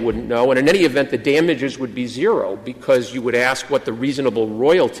 Monsanto wouldn't know. And in any event, the damages would be zero, because you would ask what the reasonable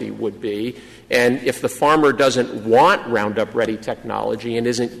royalty would be. And if the farmer doesn't want Roundup Ready technology and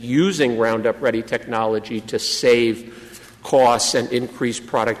isn't using Roundup Ready technology to save costs and increase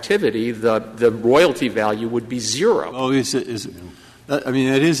productivity, the royalty value would be zero. Oh, that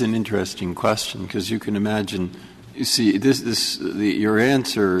is an interesting question, because you can imagine. You see, your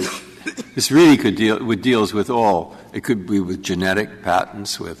answer, this really deals with all. It could be with genetic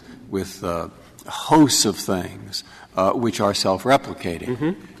patents, with hosts of things which are self-replicating.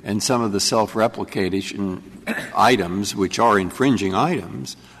 Mm-hmm. And some of the self-replication items, which are infringing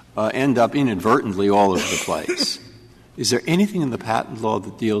items, end up inadvertently all over the place. Is there anything in the patent law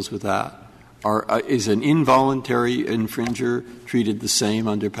that deals with that? Is an involuntary infringer treated the same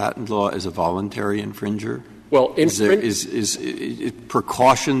under patent law as a voluntary infringer? Well, is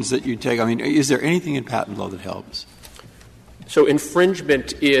precautions that you take? Is there anything in patent law that helps? So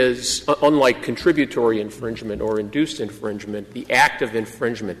infringement is, unlike contributory infringement or induced infringement, the act of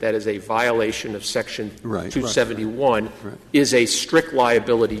infringement, that is a violation of Section 271, is a strict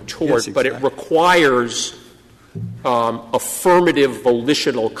liability tort, yes, exactly. But it requires affirmative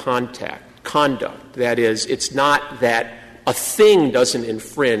volitional conduct. That is, it's not that a thing doesn't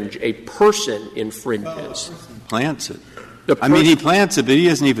infringe, a person infringes. The person plants it. He plants it, but he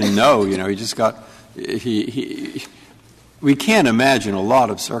doesn't even know. He just got We can't imagine a lot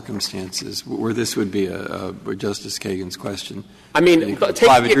of circumstances where this would be Justice Kagan's question. I mean,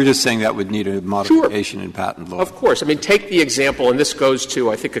 you're just saying that would need a modification in patent law. Of course. I mean, take the example, and this goes to,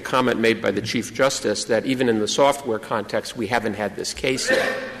 I think, a comment made by the Chief Justice that even in the software context, we haven't had this case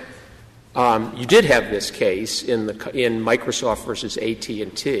yet. You did have this case in Microsoft versus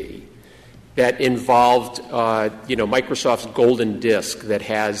AT&T that involved, Microsoft's Golden Disk that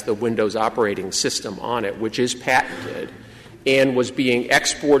has the Windows operating system on it, which is patented, and was being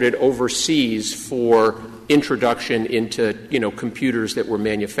exported overseas for introduction into, computers that were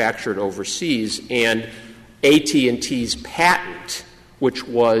manufactured overseas. And AT&T's patent, which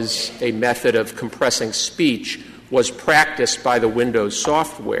was a method of compressing speech, was practiced by the Windows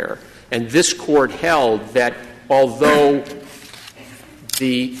software. And this court held that although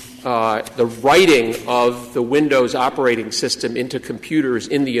the writing of the Windows operating system into computers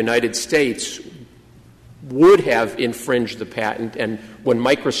in the United States would have infringed the patent, and when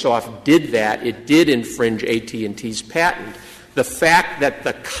Microsoft did that, it did infringe AT&T's patent. The fact that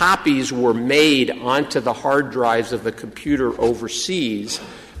the copies were made onto the hard drives of the computer overseas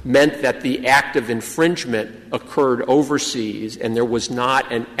meant that the act of infringement occurred overseas, and there was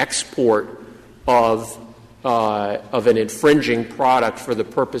not an export of an infringing product for the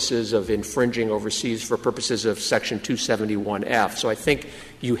purposes of infringing overseas for purposes of Section 271F. So I think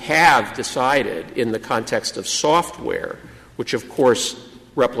you have decided in the context of software, which of course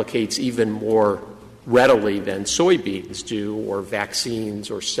replicates even more readily than soybeans do, or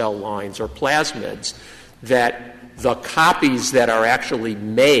vaccines or cell lines or plasmids, that the copies that are actually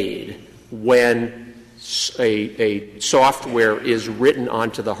made when a software is written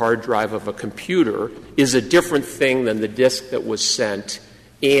onto the hard drive of a computer is a different thing than the disk that was sent,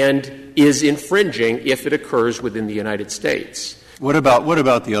 and is infringing if it occurs within the United States. What about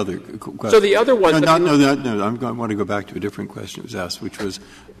the other question? So the other one... I want to go back to a different question that was asked, which was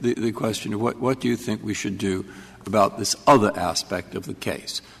the question of what do you think we should do about this other aspect of the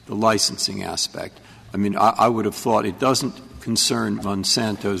case, the licensing aspect? I mean, I would have thought it doesn't concern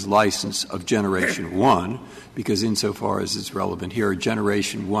Monsanto's license of Generation 1, because insofar as it's relevant here,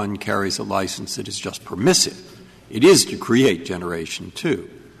 Generation 1 carries a license that is just permissive. It is to create Generation 2.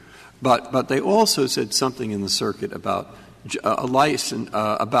 But they also said something in the circuit about a license,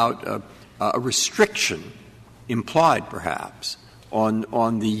 about a restriction, implied perhaps,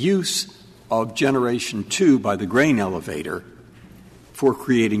 on the use of Generation 2 by the grain elevator for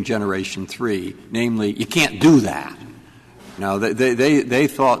creating Generation 3, namely, you can't do that. Now, they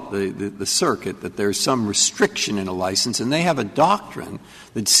thought, the circuit, that there's some restriction in a license, and they have a doctrine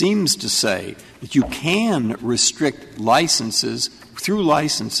that seems to say that you can restrict licenses, through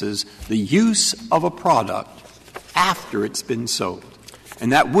licenses, the use of a product after it's been sold.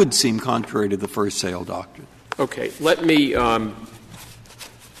 And that would seem contrary to the first sale doctrine. Okay. Let me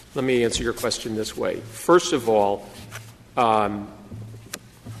answer your question this way. First of all,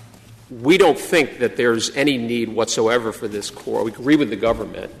 we don't think that there's any need whatsoever for this court. We agree with the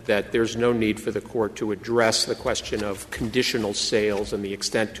government that there's no need for the court to address the question of conditional sales and the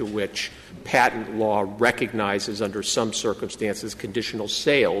extent to which patent law recognizes under some circumstances conditional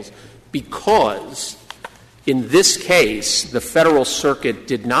sales, because in this case, the Federal Circuit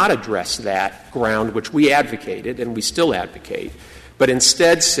did not address that ground, which we advocated and we still advocate, but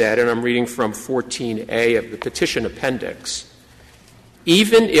instead said, and I'm reading from 14A of the petition appendix,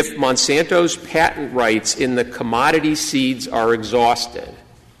 even if Monsanto's patent rights in the commodity seeds are exhausted,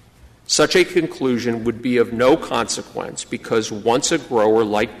 such a conclusion would be of no consequence, because once a grower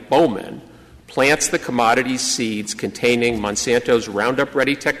like Bowman plants the commodity seeds containing Monsanto's Roundup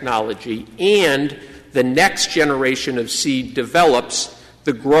Ready technology and the next generation of seed develops,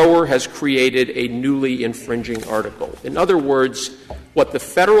 the grower has created a newly infringing article. In other words, what the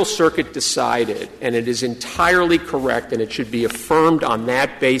Federal Circuit decided, and it is entirely correct and it should be affirmed on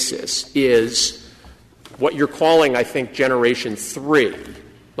that basis, is what you're calling, I think, Generation 3.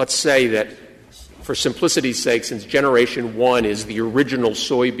 Let's say that, for simplicity's sake, since Generation 1 is the original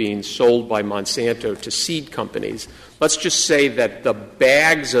soybeans sold by Monsanto to seed companies, let's just say that the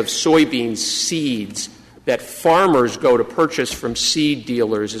bags of soybean seeds that farmers go to purchase from seed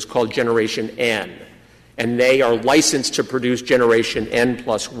dealers is called Generation N, and they are licensed to produce Generation N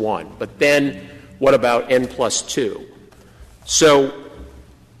plus 1. But then what about N plus 2? So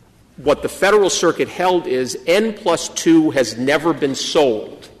what the Federal Circuit held is N plus 2 has never been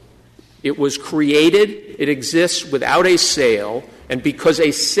sold. It was created, it exists without a sale, and because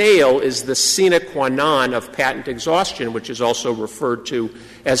a sale is the sine qua non of patent exhaustion, which is also referred to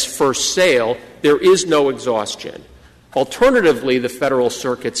as first sale, there is no exhaustion. Alternatively, the Federal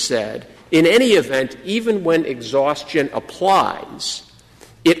Circuit said, in any event, even when exhaustion applies,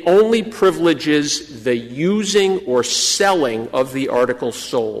 it only privileges the using or selling of the article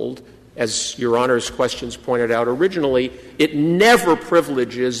sold. As Your Honor's questions pointed out originally, it never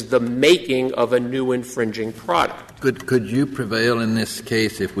privileges the making of a new infringing product. Could you prevail in this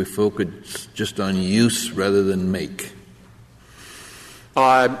case if we focus just on use rather than make?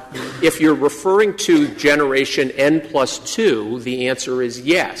 If you're referring to generation N+2, the answer is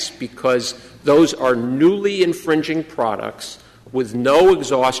yes, because those are newly infringing products with no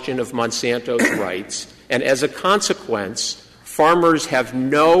exhaustion of Monsanto's rights, and as a consequence, farmers have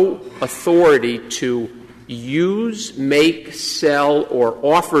no authority to use, make, sell, or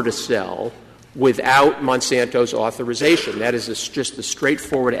offer to sell without Monsanto's authorization. That is just a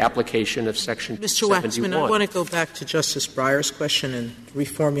straightforward application of Section 71. Mr. Waxman, I want to go back to Justice Breyer's question and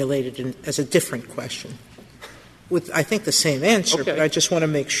reformulate it as a different question, with, I think, the same answer, okay. But I just want to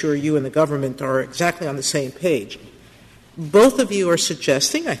make sure you and the government are exactly on the same page. Both of you are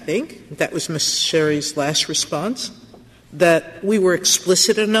suggesting, I think, that was Ms. Sherry's last response, that we were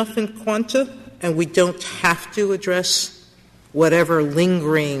explicit enough in quanta and we don't have to address whatever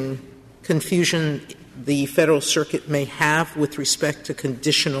lingering confusion the Federal Circuit may have with respect to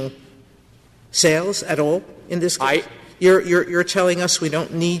conditional sales at all in this case? You're telling us we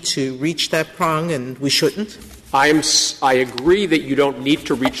don't need to reach that prong and we shouldn't? I agree that you don't need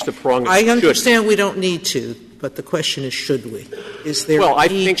to reach the prong. I understand we don't need to, but the question is, should we? Is there a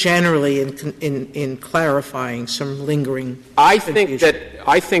need generally in clarifying some lingering confusion?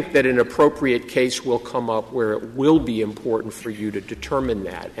 I think that an appropriate case will come up where it will be important for you to determine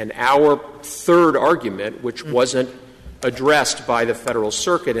that. And our third argument, which wasn't addressed by the Federal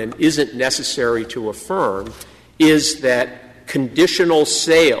Circuit and isn't necessary to affirm, is that conditional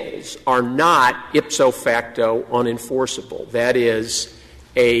sales are not ipso facto unenforceable. That is,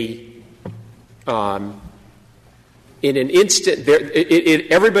 in an instant,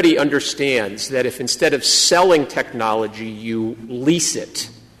 everybody understands that if instead of selling technology, you lease it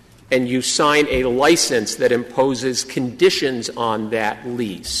and you sign a license that imposes conditions on that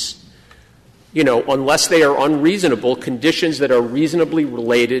lease, unless they are unreasonable, conditions that are reasonably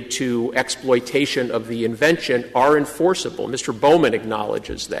related to exploitation of the invention are enforceable. Mr. Bowman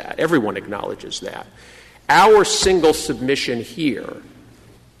acknowledges that. Everyone acknowledges that. Our single submission here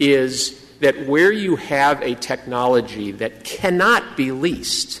is that where you have a technology that cannot be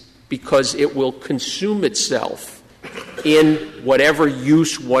leased because it will consume itself in whatever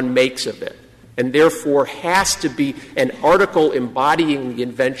use one makes of it, and therefore has to be an article embodying the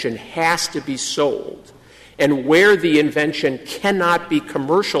invention has to be sold, and where the invention cannot be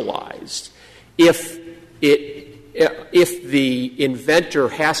commercialized, if the inventor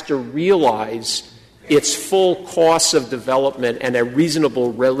has to realize its full costs of development and a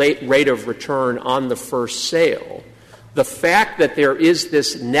reasonable rate of return on the first sale, the fact that there is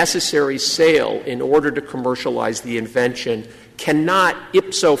this necessary sale in order to commercialize the invention cannot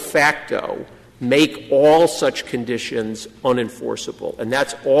ipso facto make all such conditions unenforceable. And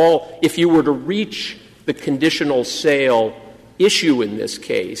that's all. If you were to reach the conditional sale issue in this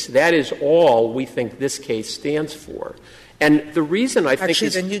case, that is all we think this case stands for. And the reason I think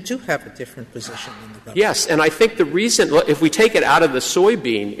then you do have a different position in the government. Yes, and I think the reason, if we take it out of the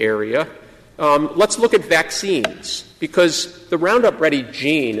soybean area, let's look at vaccines, because the Roundup Ready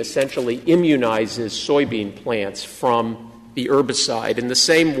gene essentially immunizes soybean plants from the herbicide in the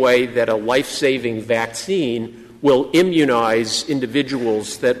same way that a life-saving vaccine will immunize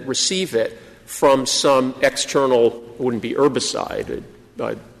individuals that receive it from some external, it wouldn't be herbicide,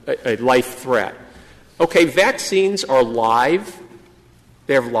 a life threat. Okay, vaccines are live.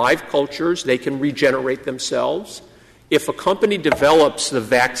 They have live cultures. They can regenerate themselves. If a company develops the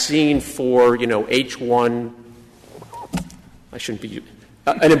vaccine for, H1,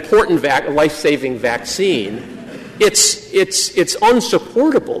 an important life-saving vaccine, it's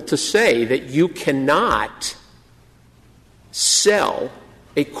unsupportable to say that you cannot sell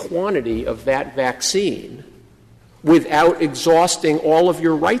a quantity of that vaccine without exhausting all of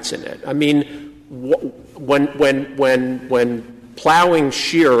your rights in it. I mean, when Plowing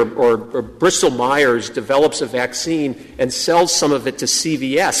Shear or Bristol-Myers develops a vaccine and sells some of it to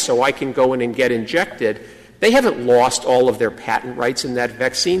CVS so I can go in and get injected, they haven't lost all of their patent rights in that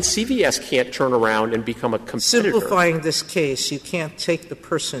vaccine. CVS can't turn around and become a competitor. Simplifying this case, you can't take the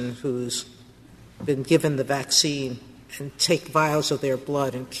person who's been given the vaccine and take vials of their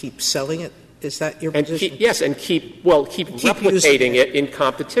blood and keep selling it? Is that your position? And keep replicating it in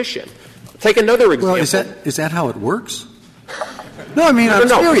competition. Take another example. Well, is that how it works? No, I mean, I'm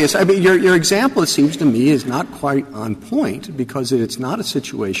serious. I mean, your example, it seems to me, is not quite on point because it's not a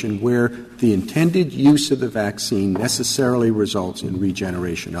situation where the intended use of the vaccine necessarily results in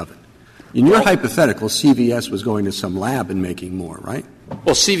regeneration of it. In your hypothetical, CVS was going to some lab and making more, right?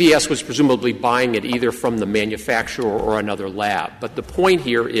 Well, CVS was presumably buying it either from the manufacturer or another lab. But the point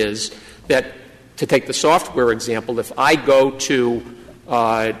here is that, to take the software example, if I go to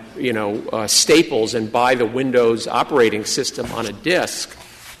Staples and buy the Windows operating system on a disk,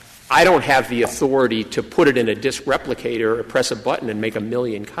 I don't have the authority to put it in a disk replicator or press a button and make 1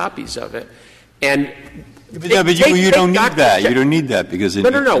 million copies of it. And but you don't need that. You don't need that because, in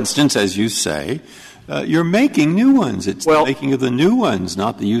instance, as you say, you're making new ones. It's the making of the new ones,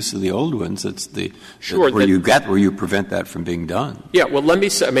 not the use of the old ones. It's where you prevent that from being done. Yeah. Well, let me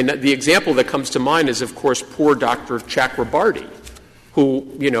say. I mean, the example that comes to mind is, of course, poor Dr. Chakrabarty, who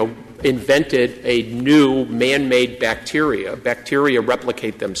invented a new man-made bacteria. Bacteria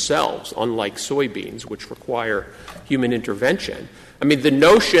replicate themselves, unlike soybeans, which require human intervention. I mean, the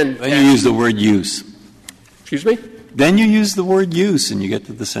notion that you use the word use. Excuse me? Then you use the word use and you get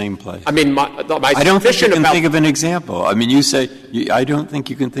to the same place. I mean, I don't think you can think of an example. I mean, you say, I don't think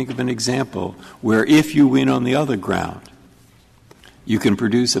you can think of an example where if you win on the other ground, you can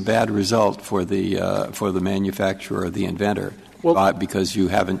produce a bad result for the manufacturer or the inventor because you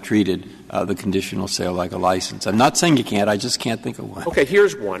haven't treated the conditional sale like a license. I'm not saying you can't. I just can't think of one. Okay,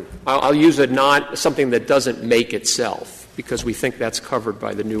 here's one. I'll use something that doesn't make itself because we think that's covered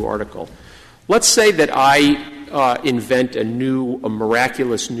by the new article. Let's say that I invent a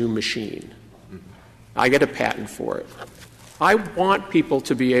miraculous new machine. I get a patent for it. I want people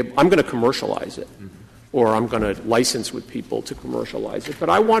to be able — I'm going to commercialize it, or I'm going to license with people to commercialize it, but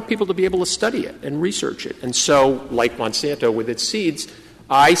I want people to be able to study it and research it. And so, like Monsanto with its seeds,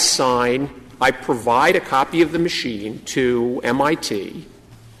 I provide a copy of the machine to MIT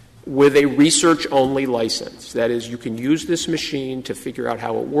with a research-only license. That is, you can use this machine to figure out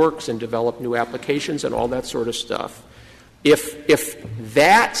how it works and develop new applications and all that sort of stuff. If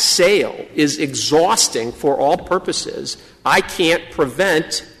that sale is exhausting for all purposes, I can't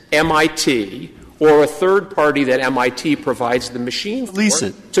prevent MIT or a third party that MIT provides the machine for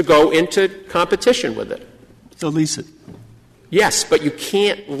to go into competition with it. So lease it. Yes, but you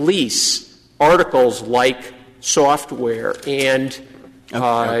can't lease articles like software and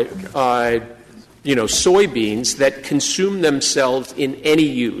soybeans that consume themselves in any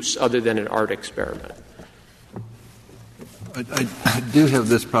use other than an art experiment. I do have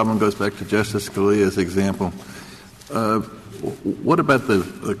this problem, goes back to Justice Scalia's example. What about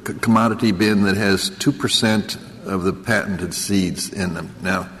the commodity bin that has 2% of the patented seeds in them?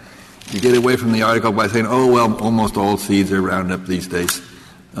 Now, you get away from the article by saying, almost all seeds are Roundup these days.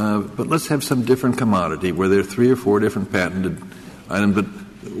 But let's have some different commodity where there are 3 or 4 different patented items, but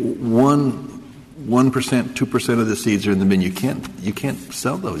 1%, 2% of the seeds are in the bin. You can't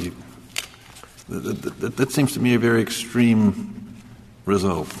sell those. That seems to me a very extreme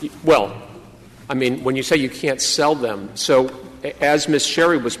result. Well, I mean, when you say you can't sell them, so as Ms.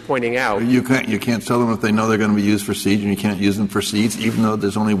 Sherry was pointing out, you can't sell them if they know they're going to be used for seeds, and you can't use them for seeds, even though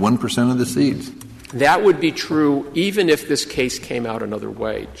there's only 1% of the seeds. That would be true even if this case came out another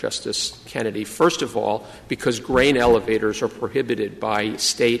way, Justice Kennedy. First of all, because grain elevators are prohibited by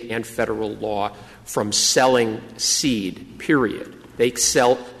state and federal law from selling seed, period.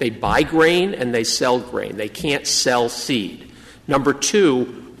 They buy grain and they sell grain. They can't sell seed. Number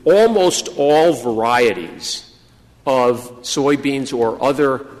 2, almost all varieties of soybeans or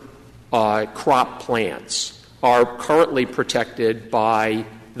other crop plants are currently protected by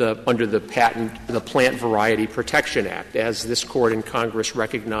under the Plant Variety Protection Act. As this Court and Congress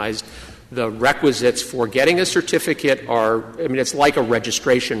recognized, the requisites for getting a certificate it's like a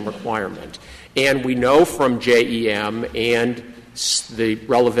registration requirement. And we know from JEM and the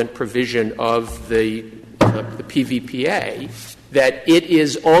relevant provision of the PVPA that it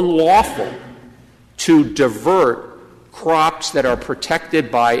is unlawful to divert crops that are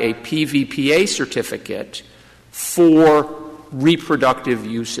protected by a PVPA certificate for reproductive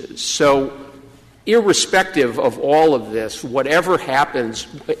uses. So irrespective of all of this, whatever happens,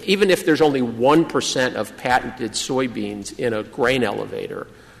 even if there's only 1% of patented soybeans in a grain elevator,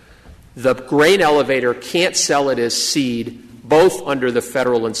 the grain elevator can't sell it as seed both under the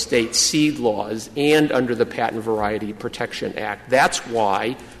federal and state seed laws and under the Patent Variety Protection Act. That's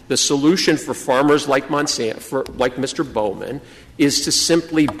why the solution for farmers like Monsanto, like Mr. Bowman, is to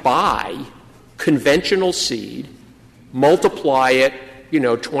simply buy conventional seed, multiply it,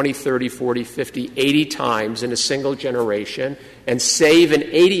 20, 30, 40, 50, 80 times in a single generation, and save an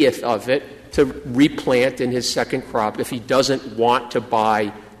 80th of it to replant in his second crop if he doesn't want to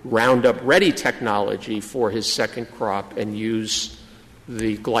buy Roundup Ready technology for his second crop and use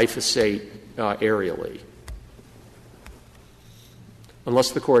the glyphosate aerially.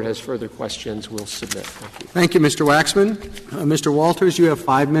 Unless the Court has further questions, we'll submit. Thank you. Thank you, Mr. Waxman. Mr. Walters, you have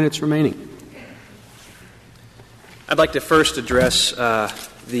 5 minutes remaining. I'd like to first address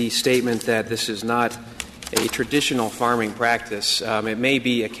the statement that this is not a traditional farming practice. It may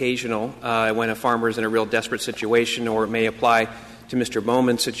be occasional when a farmer is in a real desperate situation, or it may apply to Mr.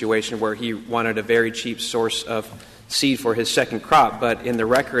 Bowman's situation where he wanted a very cheap source of seed for his second crop. But in the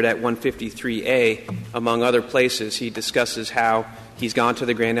record at 153A, among other places, he discusses how he's gone to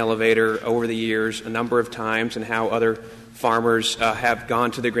the grain elevator over the years a number of times and how other farmers have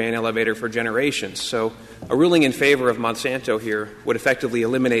gone to the grain elevator for generations. So a ruling in favor of Monsanto here would effectively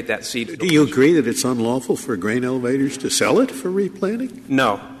eliminate that seed. Do you agree that it's unlawful for grain elevators to sell it for replanting?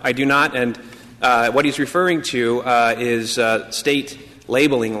 No, I do not. And what he's referring to is state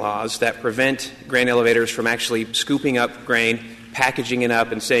labeling laws that prevent grain elevators from actually scooping up grain, packaging it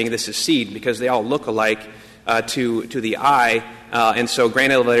up, and saying this is seed, because they all look alike to the eye. And so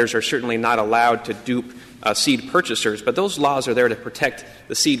grain elevators are certainly not allowed to dupe seed purchasers, but those laws are there to protect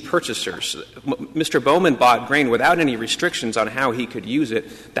the seed purchasers. Mr. Bowman bought grain without any restrictions on how he could use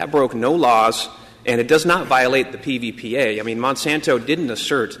it. That broke no laws, and it does not violate the PVPA. I mean, Monsanto didn't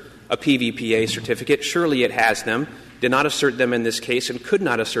assert a PVPA certificate. Surely it has them. Did not assert them in this case and could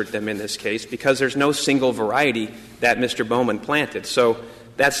not assert them in this case because there's no single variety that Mr. Bowman planted. So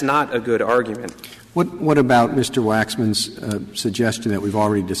that's not a good argument. What about Mr. Waxman's suggestion that we've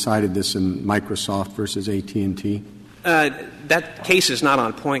already decided this in Microsoft versus AT&T? That case is not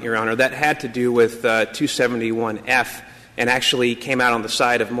on point, Your Honor. That had to do with 271F and actually came out on the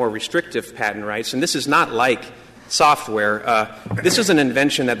side of more restrictive patent rights. And this is not like software. This is an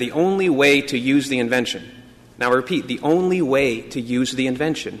invention that the only way to use the invention — now I repeat, the only way to use the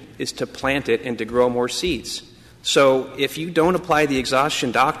invention is to plant it and to grow more seeds. So if you don't apply the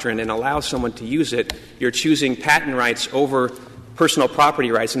exhaustion doctrine and allow someone to use it, you're choosing patent rights over personal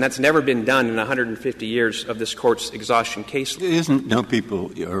property rights, and that's never been done in 150 years of this Court's exhaustion case. No people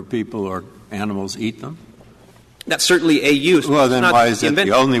or animals eat them? That's certainly a use. Well, then why is it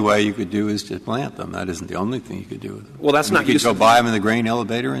the only way you could do is to plant them? That isn't the only thing you could do with them. Well, that's not use. You could go buy them in the grain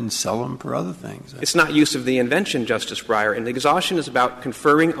elevator and sell them for other things. It's not use of the invention, Justice Breyer. And exhaustion is about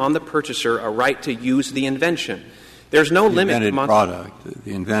conferring on the purchaser a right to use the invention. There's no limit. The invented product,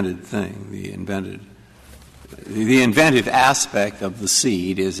 the invented thing, the inventive aspect of the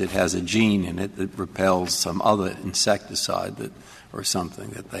seed is it has a gene in it that repels some other insecticide or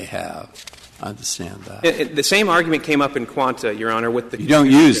something that they have. I understand that. The same argument came up in Quanta, Your Honor, with the — You don't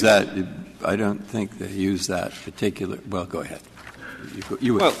use that. I don't think they use that particular — well, go ahead.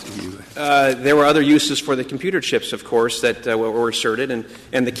 There were other uses for the computer chips, of course, that were asserted,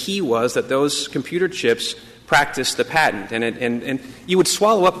 and the key was that those computer chips practiced the patent. And you would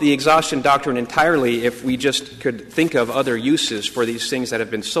swallow up the exhaustion doctrine entirely if we just could think of other uses for these things that have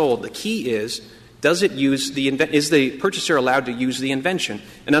been sold. The key is, does it use is the purchaser allowed to use the invention?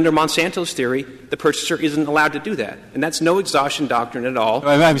 And under Monsanto's theory, the purchaser isn't allowed to do that. And that's no exhaustion doctrine at all.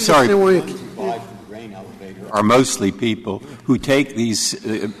 I'm sorry. Are mostly people who take these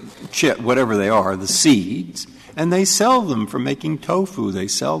whatever they are, the seeds, and they sell them for making tofu. They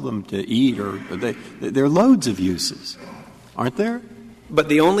sell them to eat, or there are loads of uses, aren't there? But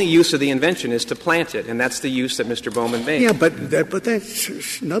the only use of the invention is to plant it, and that's the use that Mr. Bowman made. Yeah, but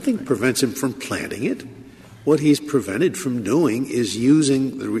that's nothing prevents him from planting it. What he's prevented from doing is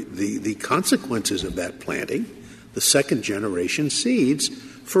using the consequences of that planting, the second-generation seeds,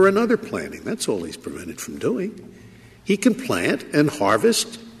 for another planting. That's all he's prevented from doing. He can plant and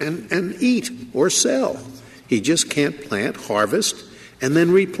harvest and eat or sell. He just can't plant, harvest, and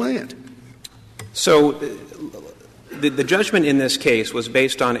then replant. So the judgment in this case was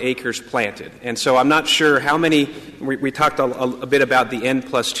based on acres planted. And so I'm not sure how many — we talked a bit about the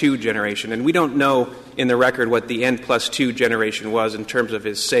N+2 generation, and we don't know in the record what the N+2 generation was in terms of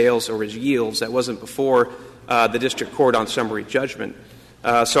his sales or his yields. That wasn't before the district court on summary judgment.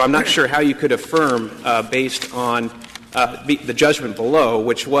 So I'm not sure how you could affirm based on the judgment below,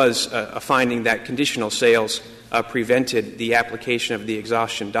 which was a finding that conditional sales prevented the application of the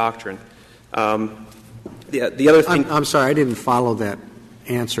exhaustion doctrine. The other thing — I'm sorry, I didn't follow that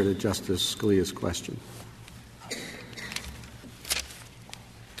answer to Justice Scalia's question.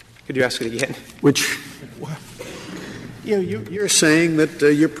 Could you ask it again? Which — You're saying that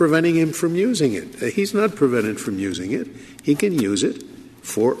you're preventing him from using it. He's not prevented from using it. He can use it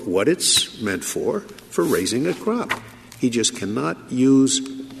for what it's meant for raising a crop. He just cannot use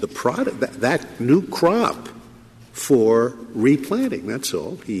the product, that new crop for replanting. That's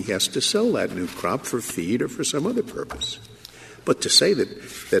all. He has to sell that new crop for feed or for some other purpose. But to say that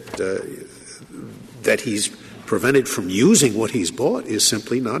he's prevented from using what he's bought is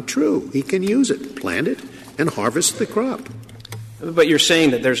simply not true. He can use it, plant it, and harvest the crop. But you're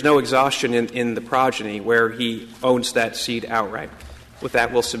saying that there's no exhaustion in the progeny where he owns that seed outright. With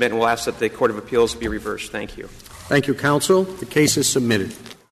that, we'll submit and we'll ask that the Court of Appeals be reversed. Thank you. Thank you, counsel. The case is submitted.